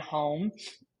and home.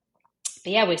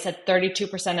 But yeah, we said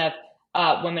 32%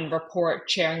 of women report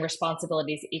sharing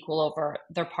responsibilities equal over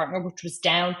their partner, which was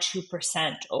down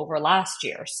 2% over last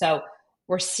year. So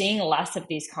we're seeing less of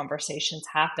these conversations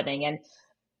happening. And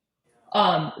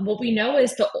what we know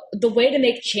is the way to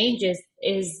make changes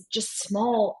is just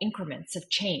small increments of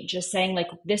change, just saying like,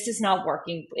 this is not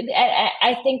working.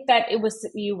 I think that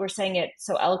you were saying it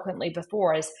so eloquently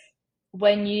before, is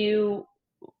when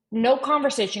no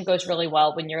conversation goes really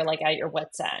well when you're like at your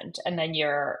wit's end and then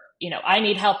I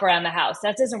need help around the house.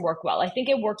 That doesn't work well. I think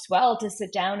it works well to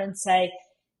sit down and say,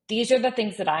 these are the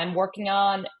things that I'm working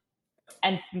on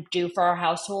and do for our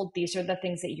household. These are the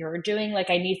things that you're doing.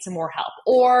 Like, I need some more help,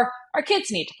 or our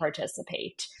kids need to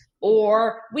participate,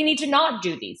 or we need to not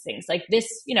do these things like this,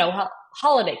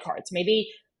 holiday cards. Maybe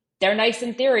they're nice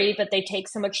in theory, but they take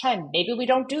so much time. Maybe we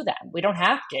don't do them. We don't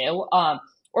have to.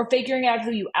 Or figuring out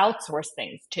who you outsource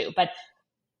things to. But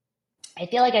I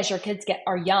feel like as your kids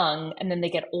are young and then they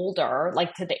get older,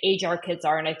 like to the age our kids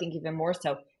are, and I think even more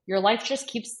so, your life just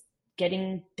keeps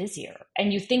getting busier.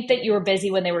 And you think that you were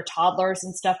busy when they were toddlers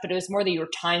and stuff, but it was more that you were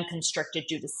time constricted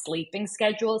due to sleeping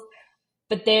schedules.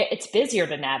 But it's busier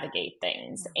to navigate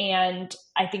things. And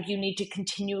I think you need to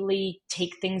continually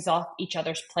take things off each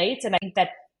other's plates. And I think that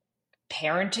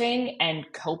parenting and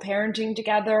co-parenting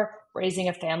together, raising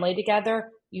a family together,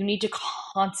 you need to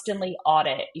constantly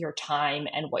audit your time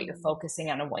and what you're focusing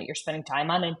on and what you're spending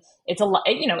time on. And it's a lot,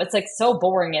 it's like so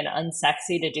boring and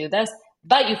unsexy to do this,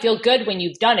 but you feel good when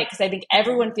you've done it. Cause I think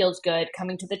everyone feels good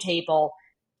coming to the table,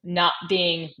 not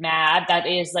being mad. That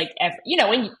is like, and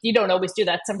you don't always do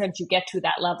that. Sometimes you get to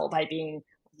that level by being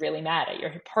really mad at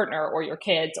your partner or your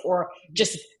kids, or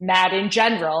just mad in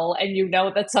general. And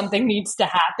that something needs to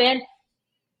happen.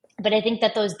 But I think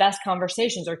that those best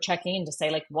conversations are checking in to say,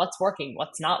 like, what's working,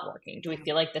 what's not working? Do we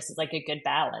feel like this is like a good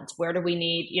balance? Where do we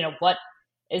need, what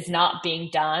is not being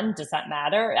done? Does that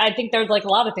matter? I think there's like a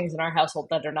lot of things in our household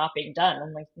that are not being done.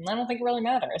 I'm like, I don't think it really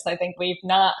matters. I think we've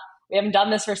not We haven't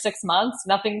done this for 6 months.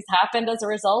 Nothing's happened as a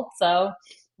result. So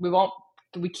won't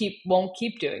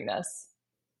keep doing this.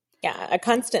 Yeah, a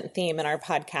constant theme in our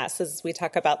podcast is we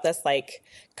talk about this like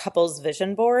couples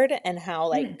vision board and how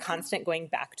like constant going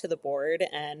back to the board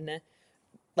and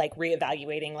like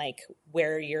reevaluating like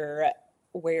where your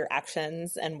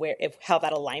actions and how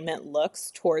that alignment looks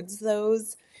towards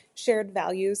those shared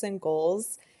values and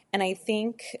goals. And I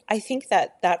think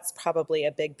that that's probably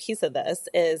a big piece of this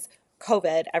is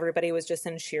COVID. Everybody was just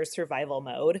in sheer survival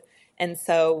mode. And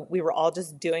so we were all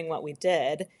just doing what we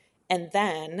did. And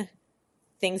then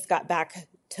things got back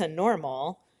to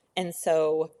normal. And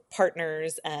so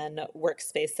partners and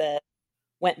workspaces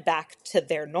went back to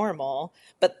their normal,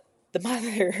 but the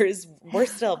mothers, we're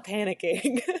still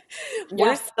panicking.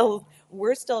 Yeah.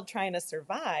 We're still trying to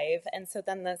survive. And so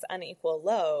then this unequal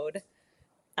load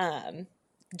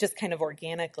just kind of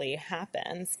organically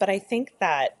happens. But I think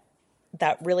that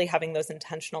really having those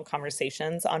intentional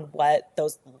conversations on what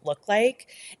those look like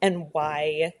and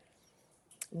why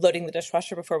loading the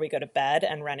dishwasher before we go to bed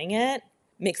and running it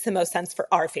makes the most sense for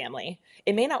our family.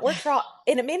 It may not work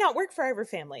and it may not work for every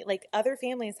family. Like other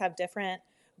families have different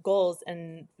goals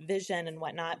and vision and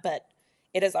whatnot, but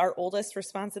it is our oldest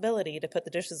responsibility to put the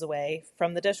dishes away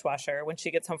from the dishwasher when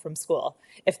she gets home from school.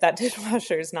 If that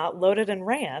dishwasher is not loaded and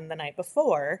ran the night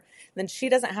before, then she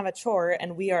doesn't have a chore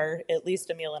and we are at least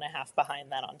a meal and a half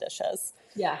behind that on dishes.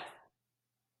 Yeah.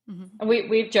 And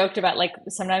we've joked about like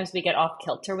sometimes we get off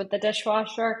kilter with the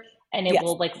dishwasher and it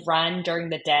will like run during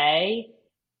the day.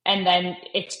 And then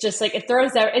it's just like it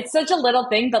throws out, it's such a little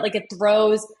thing, but like it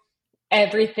throws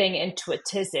everything into a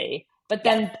tizzy. But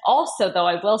then also though,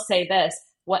 I will say this,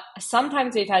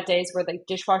 sometimes we've had days where the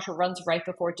dishwasher runs right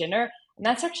before dinner. And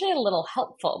that's actually a little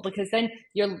helpful because then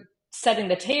you're setting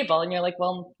the table and you're like,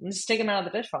 well, just take them out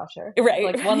of the dishwasher. Right.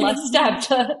 Like one less step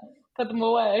to put them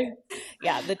away.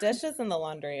 Yeah, the dishes and the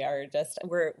laundry are just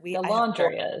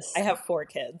I have 4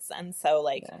 kids, and so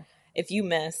like if you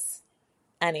miss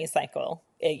any cycle,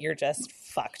 you're just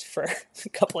fucked for a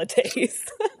couple of days.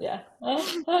 Yeah.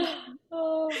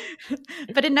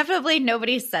 But inevitably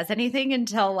nobody says anything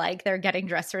until like they're getting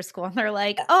dressed for school and they're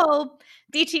like, oh,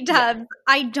 BT dubs,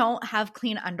 I don't have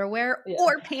clean underwear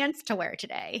or pants to wear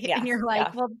today. And you're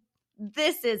like, well,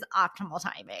 this is optimal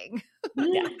timing.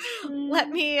 Let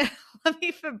me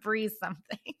Febreze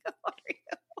something for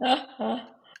you.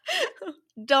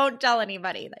 Don't tell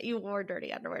anybody that you wore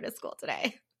dirty underwear to school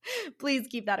today. Please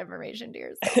keep that information to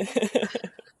yourself.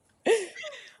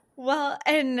 Well,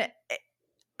 and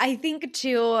I think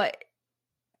too,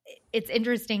 it's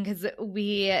interesting because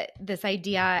this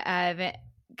idea of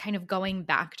kind of going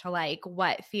back to like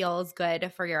what feels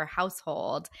good for your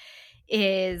household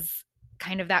is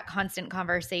kind of that constant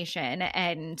conversation.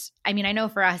 And I mean, I know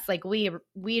for us, like we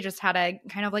just had a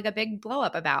kind of like a big blow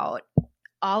up about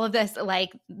all of this, like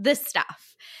this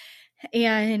stuff.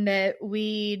 And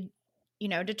we,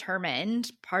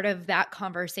 determined part of that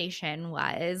conversation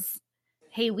was,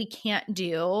 hey, we can't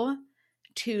do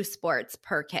 2 sports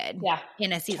per kid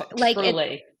in a season. Like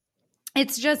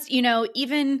it's just,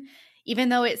 even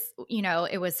though it's,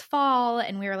 it was fall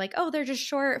and we were like, oh, they're just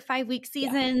short 5-week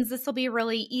seasons. This will be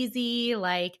really easy.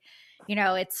 Like,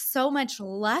 it's so much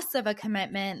less of a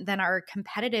commitment than our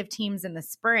competitive teams in the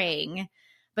spring.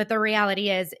 But the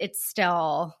reality is it's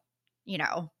still,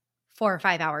 4 or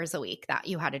 5 hours a week that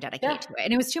you had to dedicate to it.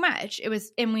 And it was too much. It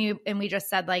was, and we just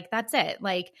said like, that's it.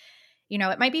 Like,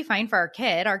 it might be fine for our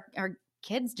kid. Our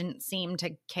kids didn't seem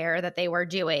to care that they were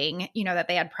doing, that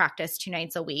they had practice 2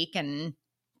 nights a week and,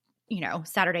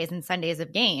 Saturdays and Sundays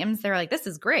of games. They were like, this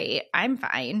is great. I'm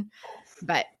fine.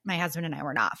 But my husband and I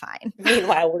were not fine.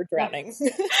 Meanwhile, we're drowning.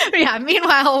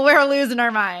 Meanwhile, we're losing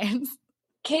our minds.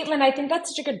 Caitlin, I think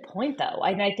that's such a good point though.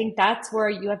 And I think that's where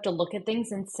you have to look at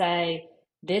things and say,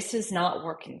 this is not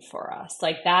working for us.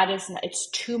 Like it's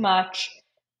too much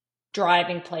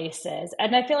driving places.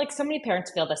 And I feel like so many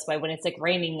parents feel this way when it's like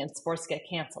raining and sports get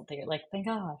canceled. They're like, thank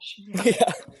gosh.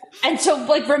 Yeah. And so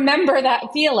like, remember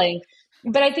that feeling.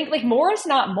 But I think like more is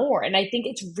not more. And I think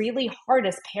it's really hard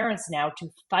as parents now to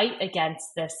fight against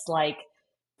this, like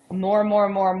more,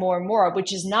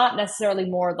 which is not necessarily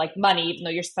more like money, even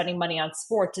though you're spending money on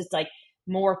sports, it's like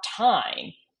more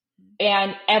time.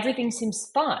 And everything seems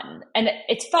fun. And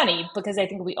it's funny because I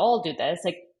think we all do this.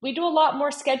 Like we do a lot more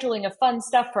scheduling of fun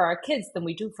stuff for our kids than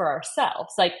we do for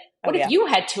ourselves. Like what if you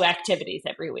had 2 activities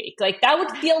every week? Like that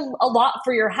would feel a lot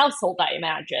for your household, I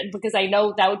imagine, because I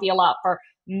know that would be a lot for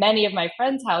many of my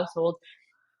friends' households.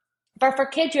 But for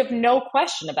kids, you have no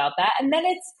question about that. And then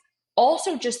it's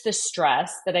also just the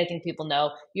stress that I think people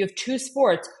know. You have 2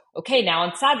 sports. Okay, now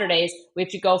on Saturdays, we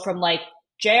have to go from like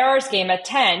JR's game at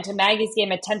 10 to Maggie's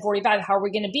game at 10:45. How are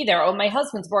we going to be there? Oh, my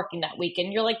husband's working that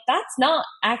weekend. You're like, that's not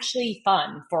actually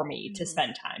fun for me to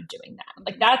spend time doing that.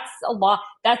 Like, that's a lot.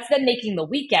 That's then making the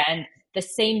weekend the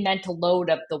same mental load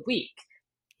of the week.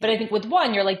 But I think with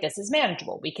one, you're like, this is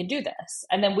manageable. We can do this.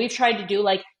 And then we've tried to do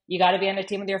like, you got to be on a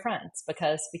team with your friends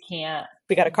because we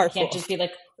got a carpool. Can't just be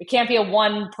like, we can't be a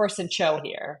one person show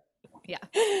here. Yeah.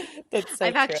 That's so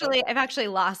I've actually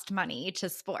lost money to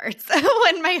sports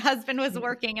when my husband was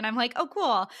working, and I'm like, oh,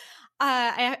 cool.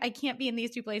 I can't be in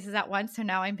these two places at once. So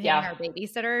now I'm paying our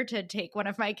babysitter to take one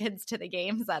of my kids to the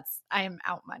games. I'm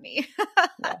out money.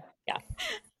 Yeah.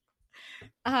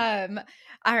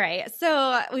 All right.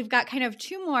 So we've got kind of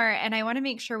two more, and I want to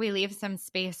make sure we leave some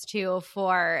space too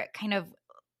for kind of,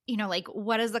 like,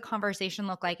 what does the conversation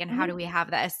look like and how do we have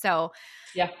this? So,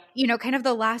 kind of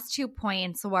the last 2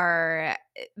 points were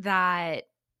that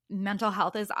mental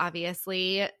health is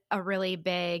obviously a really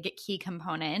big key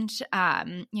component.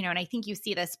 And I think you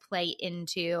see this play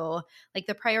into like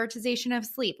the prioritization of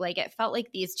sleep. Like it felt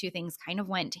like these two things kind of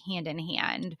went hand in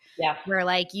hand. Yeah. Where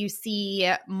like you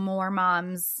see more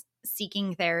moms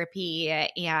seeking therapy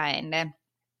and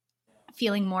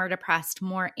feeling more depressed,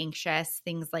 more anxious,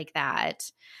 things like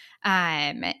that.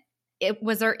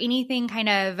 Was there anything kind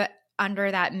of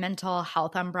under that mental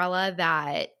health umbrella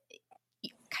that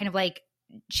kind of like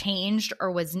changed or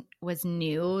was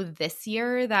new this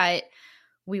year that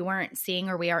we weren't seeing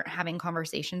or we aren't having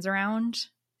conversations around?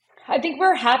 I think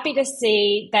we're happy to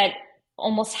see that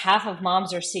almost half of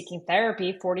moms are seeking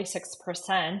therapy,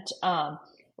 46%,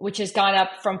 which has gone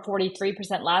up from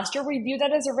 43% last year. We view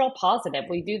that as a real positive.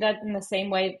 We view that in the same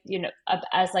way,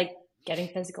 as like getting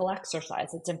physical exercise.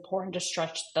 It's important to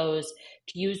stretch those,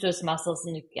 to use those muscles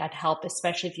and get help,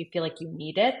 especially if you feel like you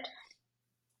need it.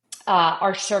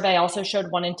 Our survey also showed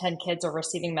 1 in 10 kids are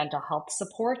receiving mental health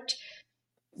support.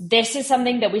 This is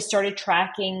something that we started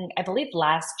tracking, I believe,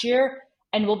 last year,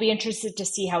 and we'll be interested to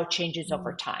see how it changes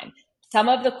over time. Some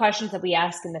of the questions that we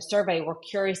asked in the survey, we're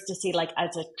curious to see, like,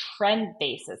 as a trend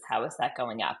basis, how is that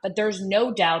going up? But there's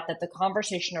no doubt that the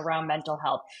conversation around mental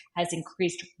health has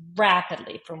increased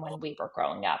rapidly from when we were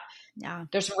growing up. Yeah.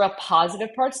 There's some real positive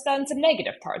parts then, some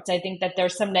negative parts. I think that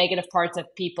there's some negative parts of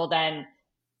people then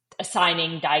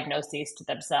assigning diagnoses to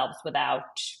themselves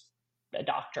without a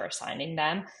doctor assigning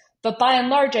them. But by and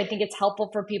large, I think it's helpful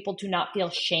for people to not feel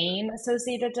shame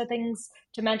associated to things,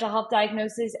 to mental health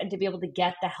diagnoses, and to be able to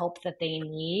get the help that they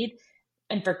need,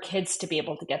 and for kids to be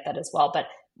able to get that as well. But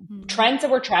trends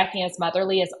that we're tracking as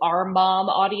Motherly, as our mom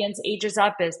audience ages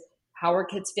up, is how are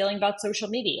kids feeling about social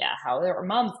media? How are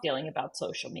moms feeling about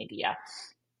social media?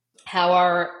 How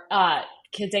are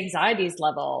kids' anxieties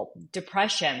level,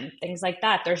 depression, things like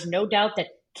that? There's no doubt that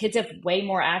kids have way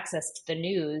more access to the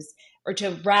news or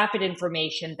to rapid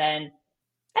information than,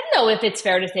 I don't know if it's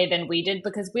fair to say, than we did,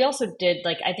 because we also did,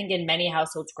 like, I think in many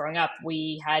households growing up,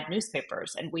 we had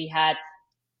newspapers and we had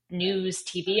news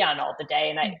TV on all the day.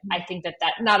 And I think that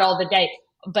not all the day,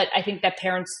 but I think that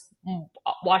parents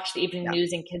watched the evening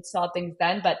news and kids saw things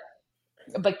then.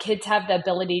 But kids have the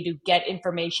ability to get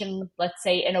information, let's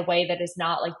say, in a way that is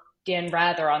not like Dan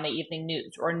Rather on the evening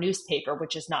news or a newspaper,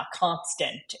 which is not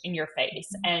constant in your face.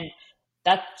 And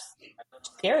that's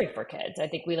scary for kids. I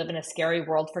think we live in a scary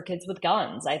world for kids with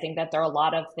guns. I think that there are a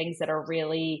lot of things that are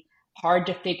really hard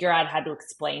to figure out how to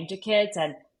explain to kids,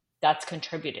 and that's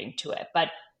contributing to it. But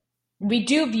we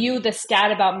do view the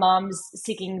stat about moms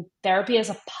seeking therapy as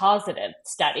a positive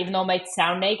stat. Even though it might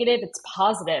sound negative, it's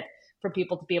positive for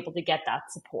people to be able to get that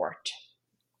support.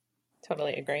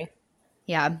 Totally agree.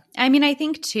 Yeah. I mean, I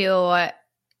think too,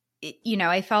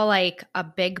 I felt like a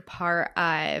big part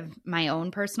of my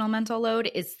own personal mental load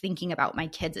is thinking about my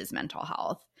kids' mental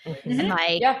health. And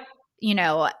like,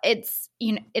 it's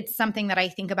something that I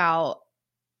think about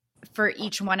for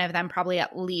each one of them probably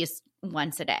at least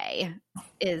once a day,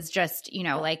 is just,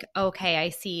 like, okay, I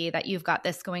see that you've got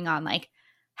this going on. Like,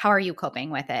 how are you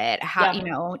coping with it? How,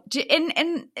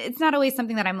 and it's not always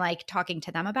something that I'm like talking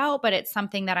to them about, but it's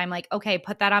something that I'm like, okay,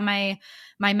 put that on my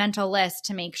mental list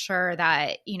to make sure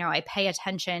that, I pay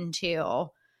attention to,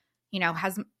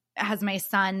 has my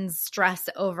son's stress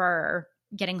over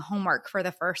getting homework for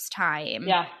the first time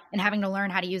and having to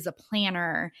learn how to use a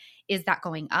planner, is that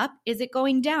going up? Is it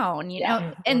going down?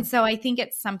 And so I think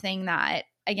it's something that,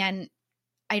 again,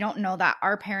 I don't know that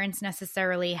our parents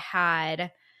necessarily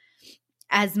had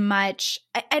as much.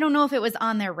 I don't know if it was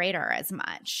on their radar as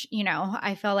much.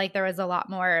 I feel like there was a lot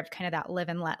more of kind of that live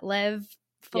and let live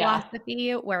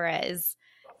philosophy, whereas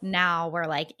now we're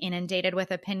like inundated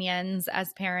with opinions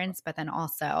as parents, but then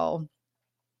also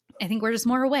I think we're just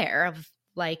more aware of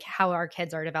like how our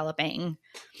kids are developing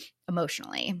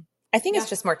emotionally. I think Yeah. it's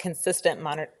just more consistent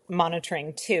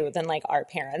monitoring too than like our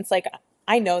parents. Like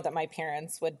I know that my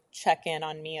parents would check in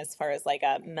on me as far as like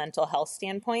a mental health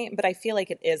standpoint, but I feel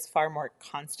like it is far more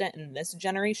constant in this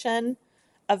generation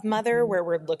of mother Mhm. where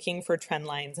we're looking for trend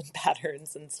lines and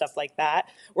patterns and stuff like that.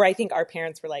 Where I think our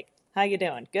parents were like, "How you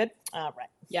doing? Good? All right."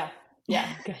 Yeah. Yeah.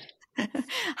 Good.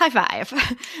 High five.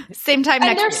 Same time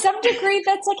And next there's week. some degree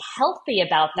that's like healthy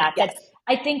about that. That Yes.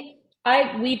 I think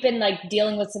we've been like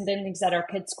dealing with some things at our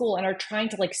kids' school and are trying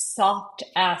to like soft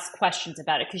ask questions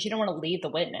about it because you don't want to lead the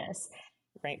witness.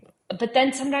 Right. But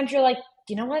then sometimes you're like,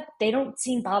 you know what? They don't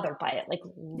seem bothered by it. Like,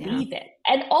 Yeah. leave it.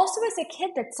 And also as a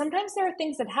kid, that sometimes there are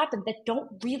things that happen that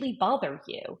don't really bother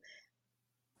you.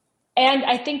 And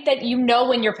I think that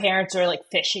when your parents are like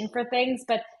fishing for things,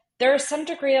 but there's some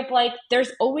degree of like,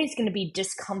 there's always going to be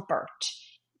discomfort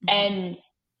Mhm. and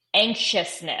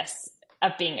anxiousness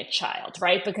of being a child,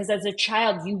 right? Because as a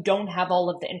child, you don't have all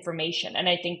of the information. And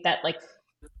I think that like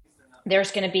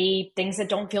there's going to be things that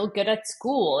don't feel good at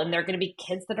school, and there are going to be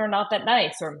kids that are not that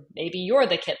nice, or maybe you're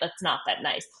the kid that's not that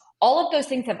nice. All of those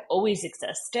things have always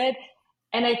existed.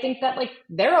 And I think that like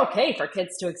they're okay for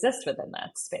kids to exist within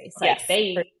that space. Like Yes.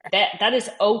 For sure. that is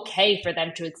okay for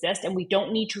them to exist. And we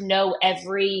don't need to know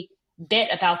every bit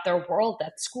about their world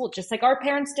at school, just like our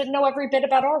parents didn't know every bit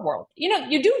about our world.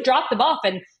 You do drop them off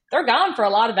and they're gone for a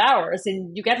lot of hours,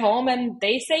 and you get home and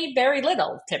they say very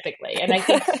little typically. And I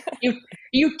think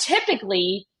you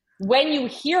typically, when you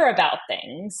hear about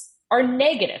things, are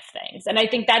negative things. And I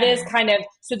think that is kind of,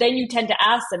 so then you tend to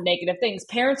ask them negative things.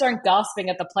 Parents aren't gossiping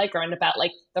at the playground about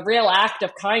like the real act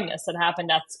of kindness that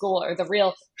happened at school or the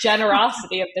real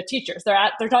generosity of the teachers.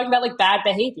 They're talking about like bad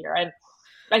behavior. And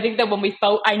I think that when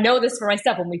I know this for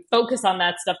myself, when we focus on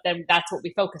that stuff, then that's what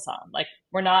we focus on. Like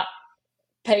we're not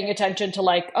paying attention to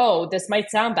like, oh, this might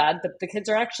sound bad, but the kids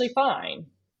are actually fine.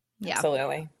 Yeah,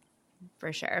 Absolutely.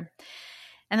 for sure.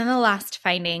 And then the last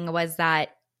finding was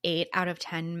that 8 out of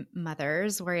 10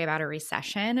 mothers worry about a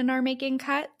recession and are making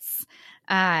cuts.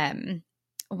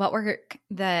 What were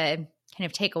the kind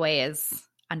of takeaways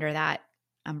under that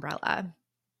umbrella?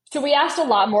 So we asked a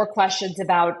lot more questions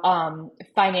about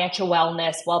financial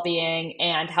wellness, well-being,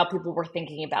 and how people were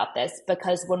thinking about this.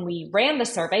 Because when we ran the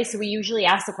survey, so we usually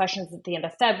ask the questions at the end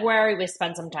of February. We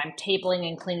spend some time tabling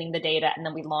and cleaning the data, and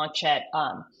then we launch it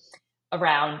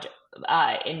around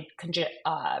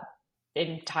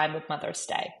in time with Mother's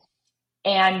Day.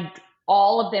 And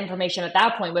all of the information at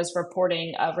that point was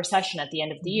reporting a recession at the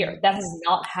end of the year. That has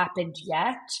not happened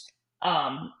yet.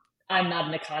 Um, I'm not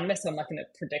an economist, so I'm not going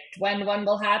to predict when one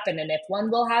will happen and if one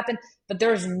will happen. But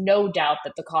there's no doubt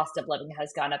that the cost of living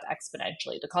has gone up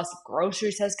exponentially. The cost of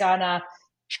groceries has gone up,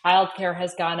 childcare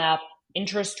has gone up,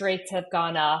 interest rates have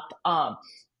gone up.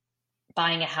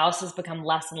 Buying a house has become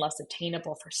less and less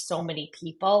attainable for so many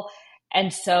people.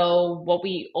 And so what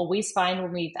we always find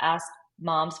when we've asked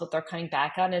moms what they're cutting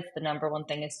back on is the number one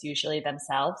thing is usually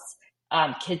themselves.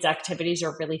 Kids' activities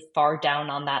are really far down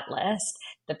on that list,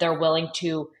 that they're willing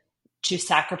to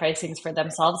sacrifice things for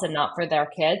themselves and not for their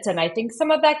kids. And I think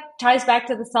some of that ties back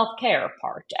to the self-care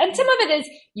part. And some of it is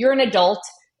you're an adult,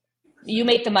 you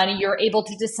make the money, you're able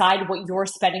to decide what you're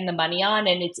spending the money on,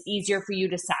 and it's easier for you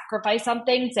to sacrifice on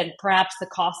things, and perhaps the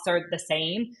costs are the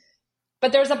same.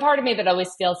 But there's a part of me that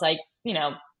always feels like,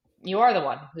 you are the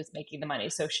one who's making the money.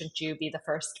 So shouldn't you be the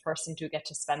first person to get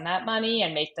to spend that money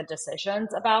and make the decisions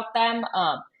about them?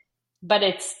 But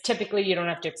it's typically you don't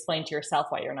have to explain to yourself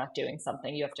why you're not doing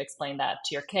something. You have to explain that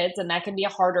to your kids, and that can be a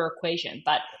harder equation.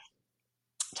 But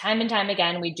time and time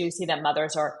again, we do see that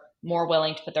mothers are more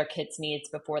willing to put their kids' needs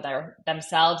before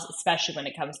themselves, especially when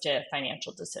it comes to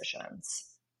financial decisions.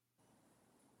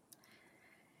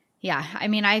 Yeah, I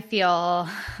mean, I feel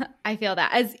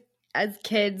that as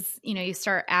kids, you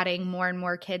start adding more and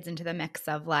more kids into the mix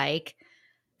of like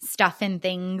stuff and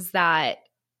things that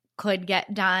could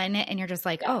get done, and you're just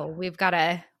like, oh, we've got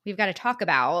to talk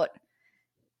about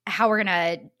how we're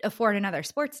going to afford another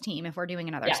sports team if we're doing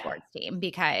another sports team,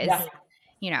 because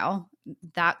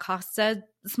that costs a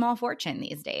small fortune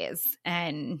these days.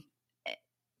 And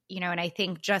and I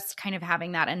think just kind of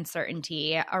having that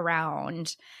uncertainty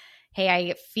around, hey,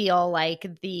 I feel like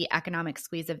the economic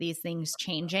squeeze of these things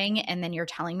changing, and then you're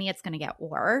telling me it's going to get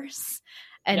worse.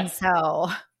 And so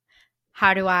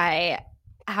how do I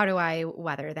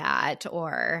weather that,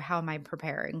 or how am I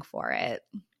preparing for it?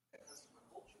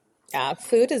 Yeah,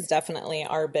 food is definitely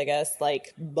our biggest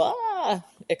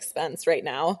expense right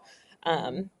now.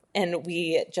 And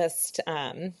we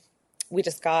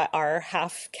just got our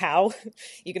half cow.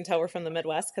 You can tell we're from the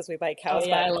Midwest because we buy cows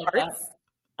by I love parts.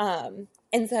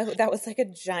 And so that was like a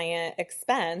giant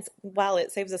expense. While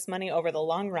it saves us money over the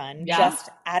long run, Yeah. just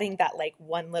adding that like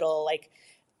one little, like,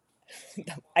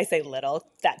 I say little,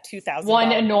 that $2,000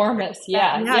 One enormous.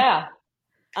 Yeah.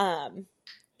 Yeah.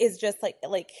 is just like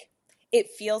it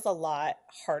feels a lot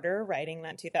harder writing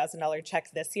that $2,000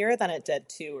 check this year than it did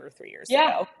 2 or 3 years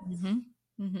ago.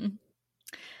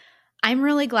 I'm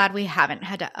really glad we haven't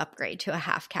had to upgrade to a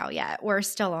half cow yet. We're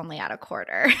still only at a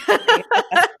quarter.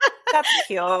 That's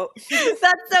cute.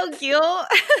 That's so cute.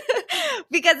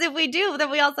 Because if we do,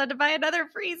 then we also have to buy another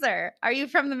freezer. Are you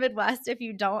from the Midwest if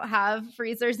you don't have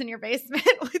freezers in your basement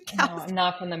with cows? No, I'm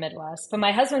not from the Midwest, but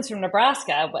my husband's from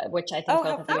Nebraska, which I think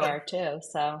both of you are too.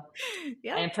 So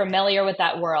I am familiar with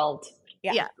that world.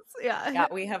 Yeah. Yes. Yeah. Yeah,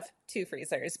 we have 2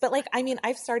 freezers. But like, I mean,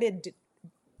 I've started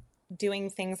doing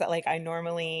things that like I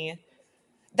normally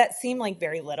that seem like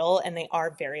very little, and they are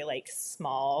very like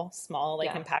small,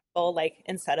 like impactful. Like,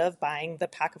 instead of buying the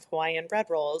pack of Hawaiian bread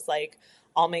rolls, like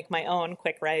I'll make my own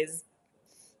quick rise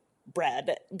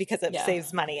bread because it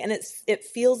saves money. And it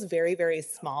feels very, very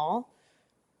small,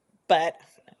 but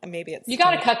maybe it's, you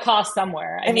got to cut costs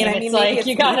somewhere. I mean, it's like, it's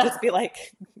you got to just be like,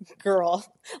 girl,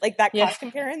 like that cost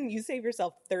comparing, you save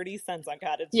yourself 30 cents on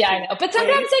cottage cheese. I know. But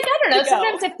sometimes, like, I don't know,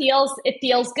 sometimes it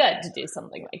feels good to do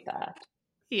something like that.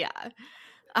 Yeah.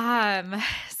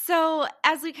 So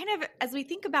as we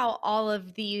think about all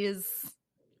of these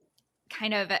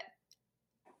kind of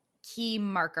key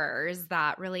markers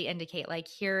that really indicate like,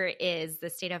 here is the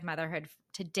state of motherhood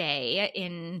today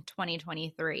in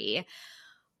 2023,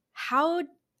 how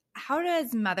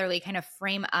does Motherly kind of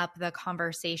frame up the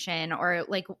conversation, or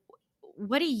like,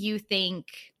 what do you think,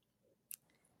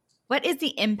 what is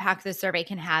the impact the survey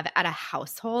can have at a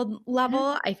household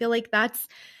level? I feel like that's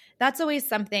always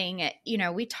something,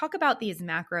 we talk about these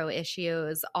macro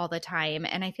issues all the time.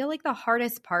 And I feel like the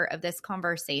hardest part of this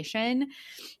conversation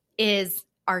is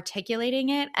articulating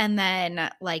it and then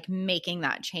like making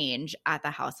that change at the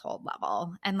household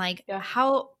level. And like,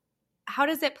 how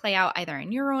does it play out either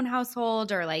in your own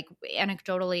household or like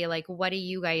anecdotally, like what do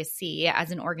you guys see as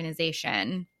an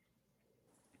organization?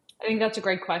 I think that's a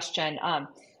great question.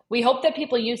 We hope that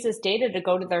people use this data to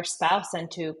go to their spouse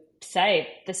and to say,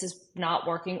 this is not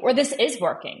working, or this is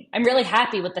working. I'm really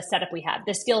happy with the setup we have.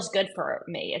 This feels good for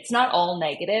me. It's not all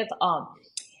negative.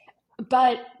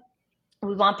 But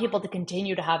we want people to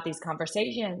continue to have these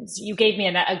conversations. You gave me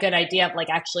a good idea of like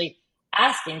actually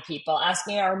asking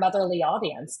our Motherly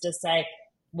audience to say,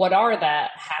 what are the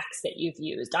hacks that you've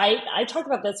used? I talk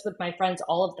about this with my friends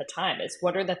all of the time, is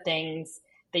what are the things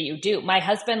that you do? My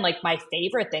husband, like my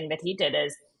favorite thing that he did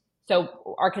is,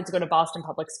 so our kids go to Boston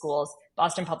Public Schools.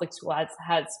 Boston Public School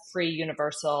has free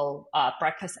universal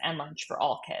breakfast and lunch for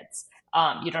all kids.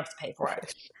 You don't have to pay for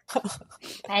it.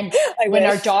 And when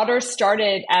our daughter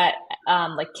started at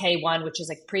like K1, which is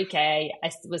like pre-K,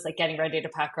 I was like getting ready to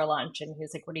pack her lunch, and he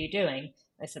was like, "What are you doing?"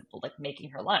 I said, "Well, like making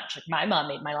her lunch. Like my mom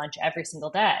made my lunch every single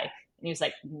day." And he was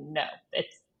like, "No,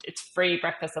 it's free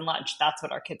breakfast and lunch. That's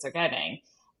what our kids are getting."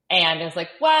 And I was like,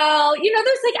 well,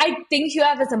 there's like things you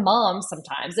have as a mom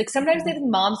sometimes. Like sometimes I think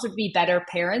moms would be better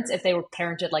parents if they were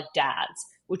parented like dads,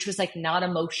 which was like not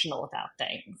emotional about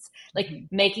things. Like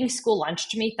making school lunch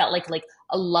to me felt like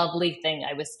a lovely thing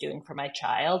I was doing for my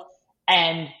child.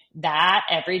 And that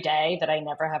every day that I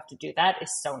never have to do that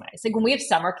is so nice. Like when we have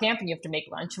summer camp and you have to make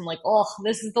lunch, I'm like, oh,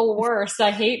 this is the worst.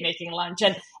 I hate making lunch.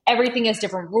 And everything has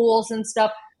different rules and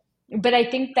stuff. But I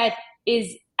think that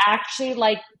is actually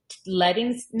like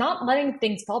not letting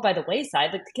things fall by the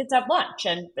wayside. Like the kids have lunch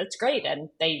and that's great. And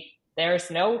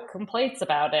there's no complaints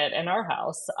about it in our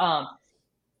house.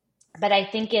 But I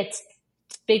think it's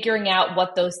figuring out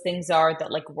what those things are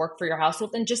that like work for your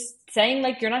household, and just saying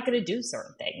like, you're not going to do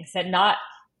certain things, and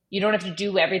you don't have to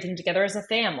do everything together as a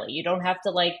family. You don't have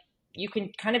to you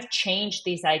can kind of change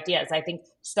these ideas. I think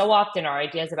so often our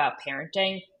ideas about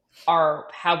parenting are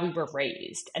how we were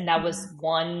raised. And that was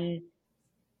one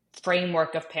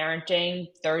framework of parenting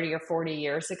 30 or 40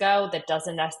 years ago that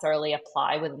doesn't necessarily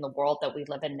apply within the world that we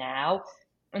live in now.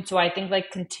 And so I think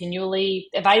like continually,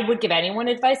 if I would give anyone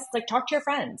advice, it's like talk to your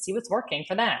friends, see what's working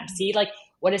for them, see like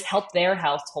what has helped their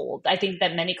household. I think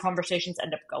that many conversations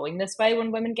end up going this way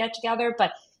when women get together,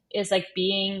 but is like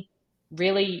being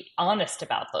really honest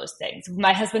about those things.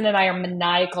 My husband and I are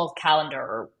maniacal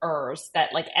calendarers,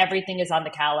 that like everything is on the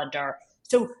calendar.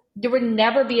 So there would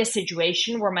never be a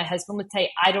situation where my husband would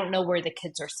say, I don't know where the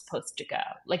kids are supposed to go.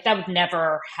 Like that would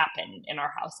never happen in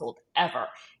our household ever.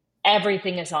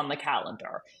 Everything is on the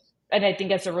calendar. And I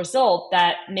think as a result,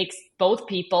 that makes both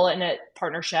people in a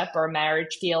partnership or a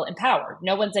marriage feel empowered.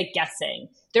 No one's like guessing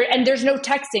there, and there's no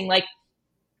texting like,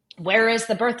 Where is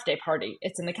the birthday party?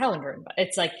 It's in the calendar invite.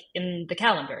 It's like in the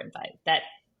calendar invite.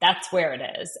 That's where it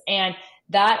is. And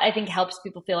that I think helps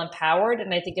people feel empowered.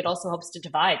 And I think it also helps to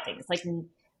divide things. Like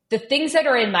the things that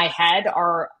are in my head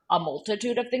are a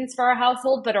multitude of things for our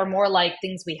household, but are more like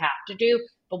things we have to do.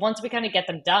 But once we kind of get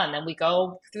them done, then we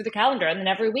go through the calendar. And then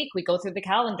every week we go through the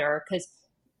calendar because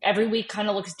every week kind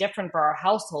of looks different for our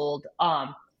household.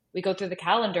 We go through the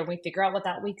calendar and we figure out what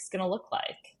that week's going to look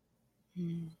like.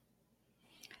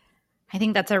 I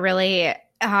think that's a really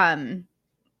I've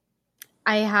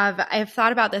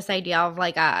thought about this idea of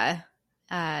like a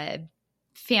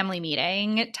family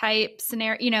meeting type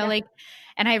scenario, like,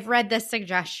 and I've read this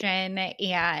suggestion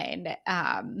and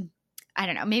I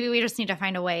don't know, maybe we just need to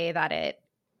find a way that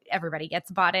everybody gets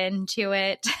bought into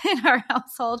it in our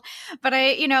household. But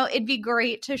it'd be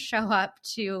great to show up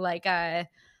to like a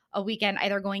weekend,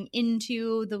 either going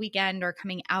into the weekend or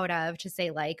coming out of, to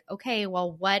say like, okay,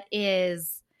 well, what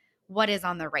is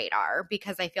on the radar?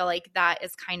 Because I feel like that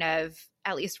is kind of,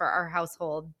 at least for our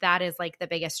household, that is like the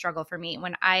biggest struggle for me.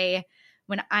 When I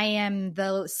am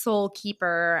the sole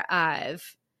keeper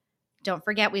of, don't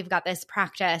forget, we've got this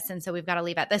practice. And so we've got to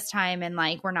leave at this time. And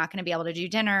like, we're not going to be able to do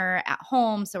dinner at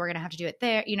home. So we're going to have to do it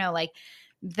there. Like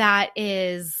that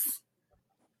is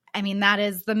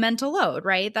the mental load,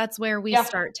 right? That's where we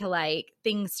start to like,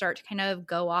 things start to kind of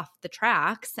go off the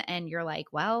tracks. And you're like,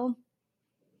 well,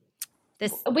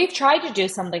 we've tried to do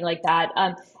something like that.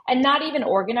 And not even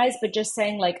organized, but just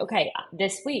saying like, okay,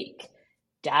 this week,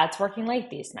 dad's working late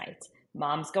these nights.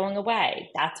 Mom's going away.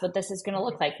 That's what this is going to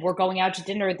look like. We're going out to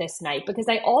dinner this night, because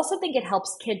I also think it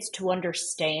helps kids to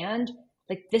understand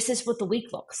like this is what the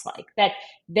week looks like, that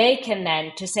they can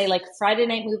then to say like Friday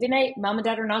night movie night, mom and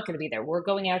dad are not going to be there. We're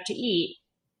going out to eat.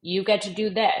 You get to do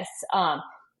this.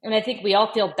 And I think we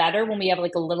all feel better when we have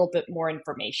like a little bit more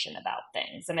information about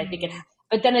things. And I think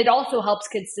but then it also helps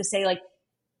kids to say like,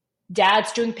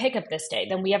 dad's doing pickup this day.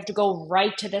 Then we have to go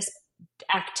right to this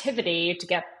activity to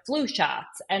get flu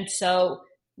shots. And so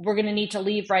we're going to need to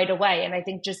leave right away. And I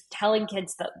think just telling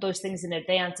kids those things in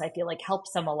advance, I feel like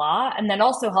helps them a lot. And then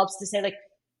also helps to say like,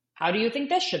 how do you think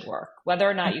this should work? Whether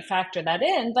or not you factor that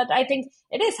in. But I think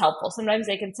it is helpful. Sometimes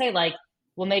they can say like,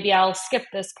 well, maybe I'll skip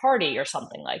this party or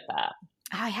something like that.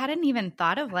 I hadn't even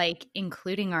thought of like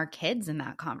including our kids in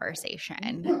that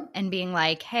conversation and being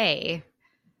like, hey.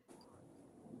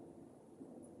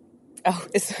 Oh,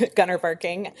 is Gunner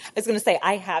barking? I was going to say,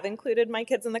 I have included my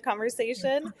kids in the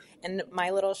conversation, and my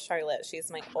little Charlotte,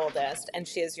 she's my oldest, and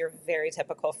she is your very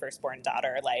typical firstborn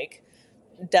daughter, like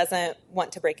doesn't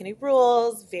want to break any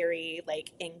rules, very like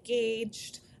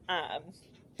engaged.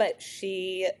 But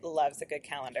she loves a good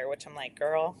calendar, which I'm like,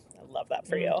 girl, I love that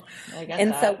for you.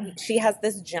 And so she has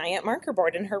this giant marker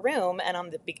board in her room. And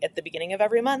at the beginning of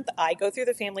every month, I go through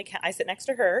the family. I sit next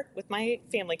to her with my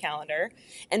family calendar,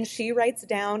 and she writes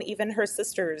down even her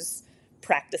sister's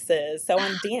practices. So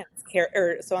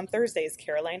on Thursdays,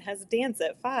 Caroline has dance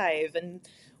at 5, and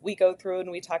we go through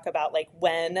and we talk about like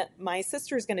when my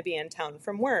sister's going to be in town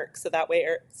from work. So that way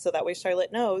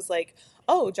Charlotte knows like,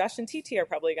 oh, Josh and TT are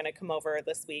probably going to come over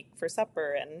this week for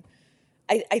supper. And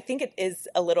I think it is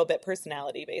a little bit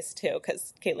personality based too.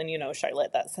 Cause Caitlin,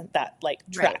 Charlotte, that like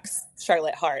tracks right.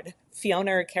 Charlotte hard.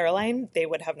 Fiona or Caroline, they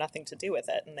would have nothing to do with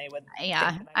it. And they would.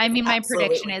 Yeah. I mean, my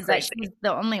prediction is that she's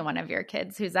the only one of your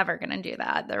kids who's ever going to do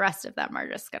that. The rest of them are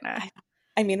just going to.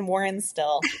 I mean, Warren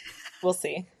still, we'll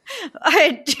see.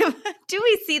 Do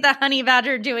we see the honey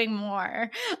badger doing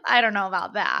more? I don't know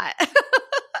about that.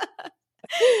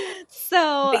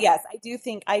 But yes, I do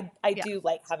think I do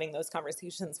like having those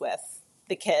conversations with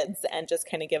the kids and just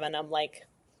kind of giving them like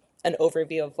an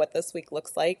overview of what this week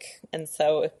looks like. And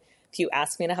so if you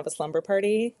ask me to have a slumber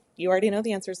party, you already know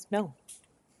the answer is no.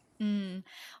 Well, and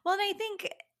I think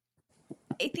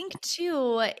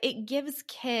too, it gives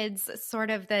kids sort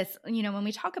of this, when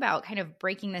we talk about kind of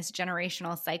breaking this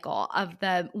generational cycle of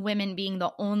the women being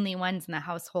the only ones in the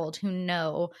household who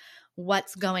know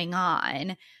what's going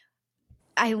on.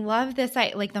 I love this.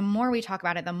 Like the more we talk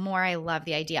about it, the more I love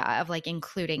the idea of like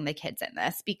including the kids in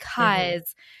this,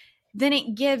 because then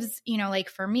it gives, like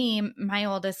for me, my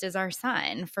oldest is our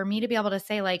son, for me to be able to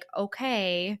say like,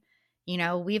 okay,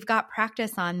 we've got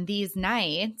practice on these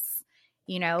nights.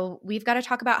 We've got to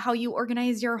talk about how you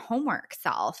organize your homework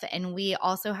self. And we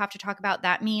also have to talk about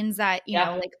that means that,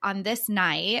 like on this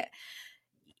night,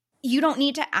 you don't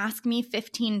need to ask me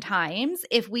 15 times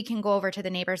if we can go over to the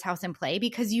neighbor's house and play,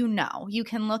 because you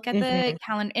can look at the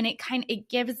calendar and it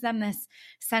gives them this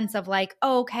sense of like,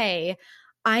 okay,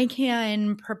 I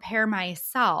can prepare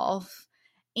myself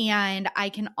and I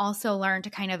can also learn to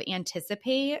kind of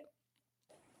anticipate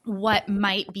what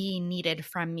might be needed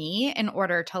from me in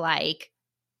order to like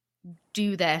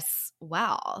do this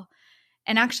well.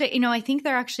 And actually, I think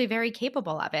they're actually very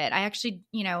capable of it. I actually,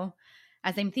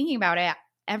 as I'm thinking about it,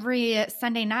 every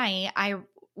Sunday night,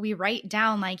 we write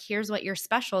down like, here's what your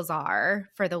specials are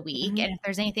for the week. And if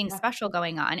there's anything special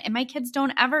going on, and my kids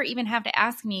don't ever even have to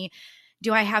ask me,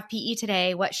 do I have PE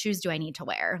today? What shoes do I need to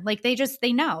wear? Like they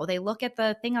know, they look at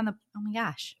the thing on the, oh my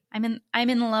gosh, I'm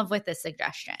in love with this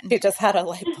suggestion. You just had a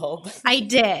light bulb. I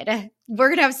did. We're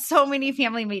going to have so many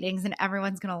family meetings and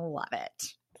everyone's going to love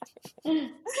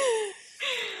it.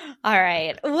 All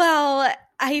right. Well,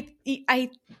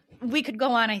 we could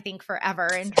go on, I think, forever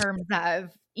in terms of,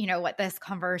 what this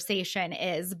conversation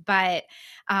is, but,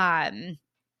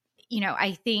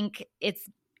 I think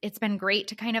it's been great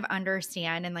to kind of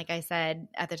understand. And like I said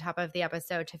at the top of the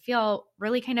episode, to feel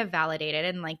really kind of validated.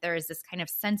 And like, there is this kind of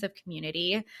sense of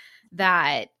community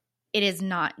that it is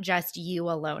not just you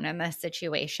alone in this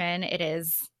situation. It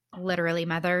is literally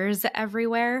mothers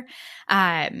everywhere.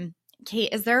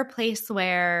 Kate, is there a place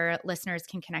where listeners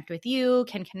can connect with you,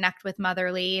 can connect with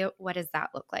Motherly? What does that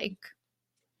look like?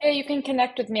 Yeah, you can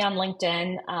connect with me on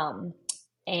LinkedIn.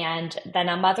 And then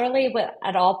on Motherly,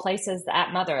 at all places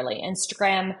at Motherly.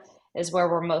 Instagram is where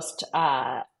we're most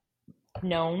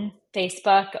known.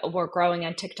 Facebook, we're growing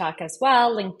on TikTok as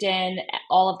well. LinkedIn,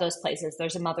 all of those places.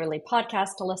 There's a Motherly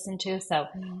podcast to listen to. So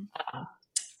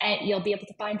and you'll be able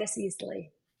to find us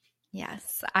easily.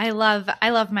 Yes. I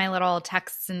love my little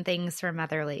texts and things for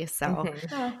Motherly. So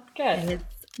Oh, good.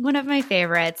 It's one of my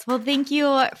favorites. Well, thank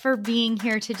you for being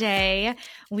here today.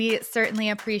 We certainly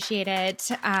appreciate it.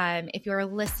 If you're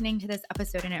listening to this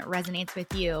episode and it resonates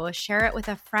with you, share it with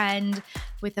a friend,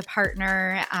 with a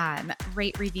partner,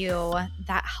 rate, review.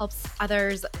 That helps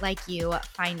others like you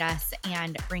find us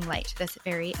and bring light to this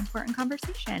very important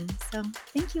conversation. So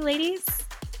thank you, ladies.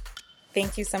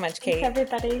 Thank you so much, Kate. Thanks,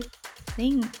 everybody.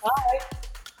 Thanks. Bye.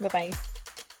 Bye-bye.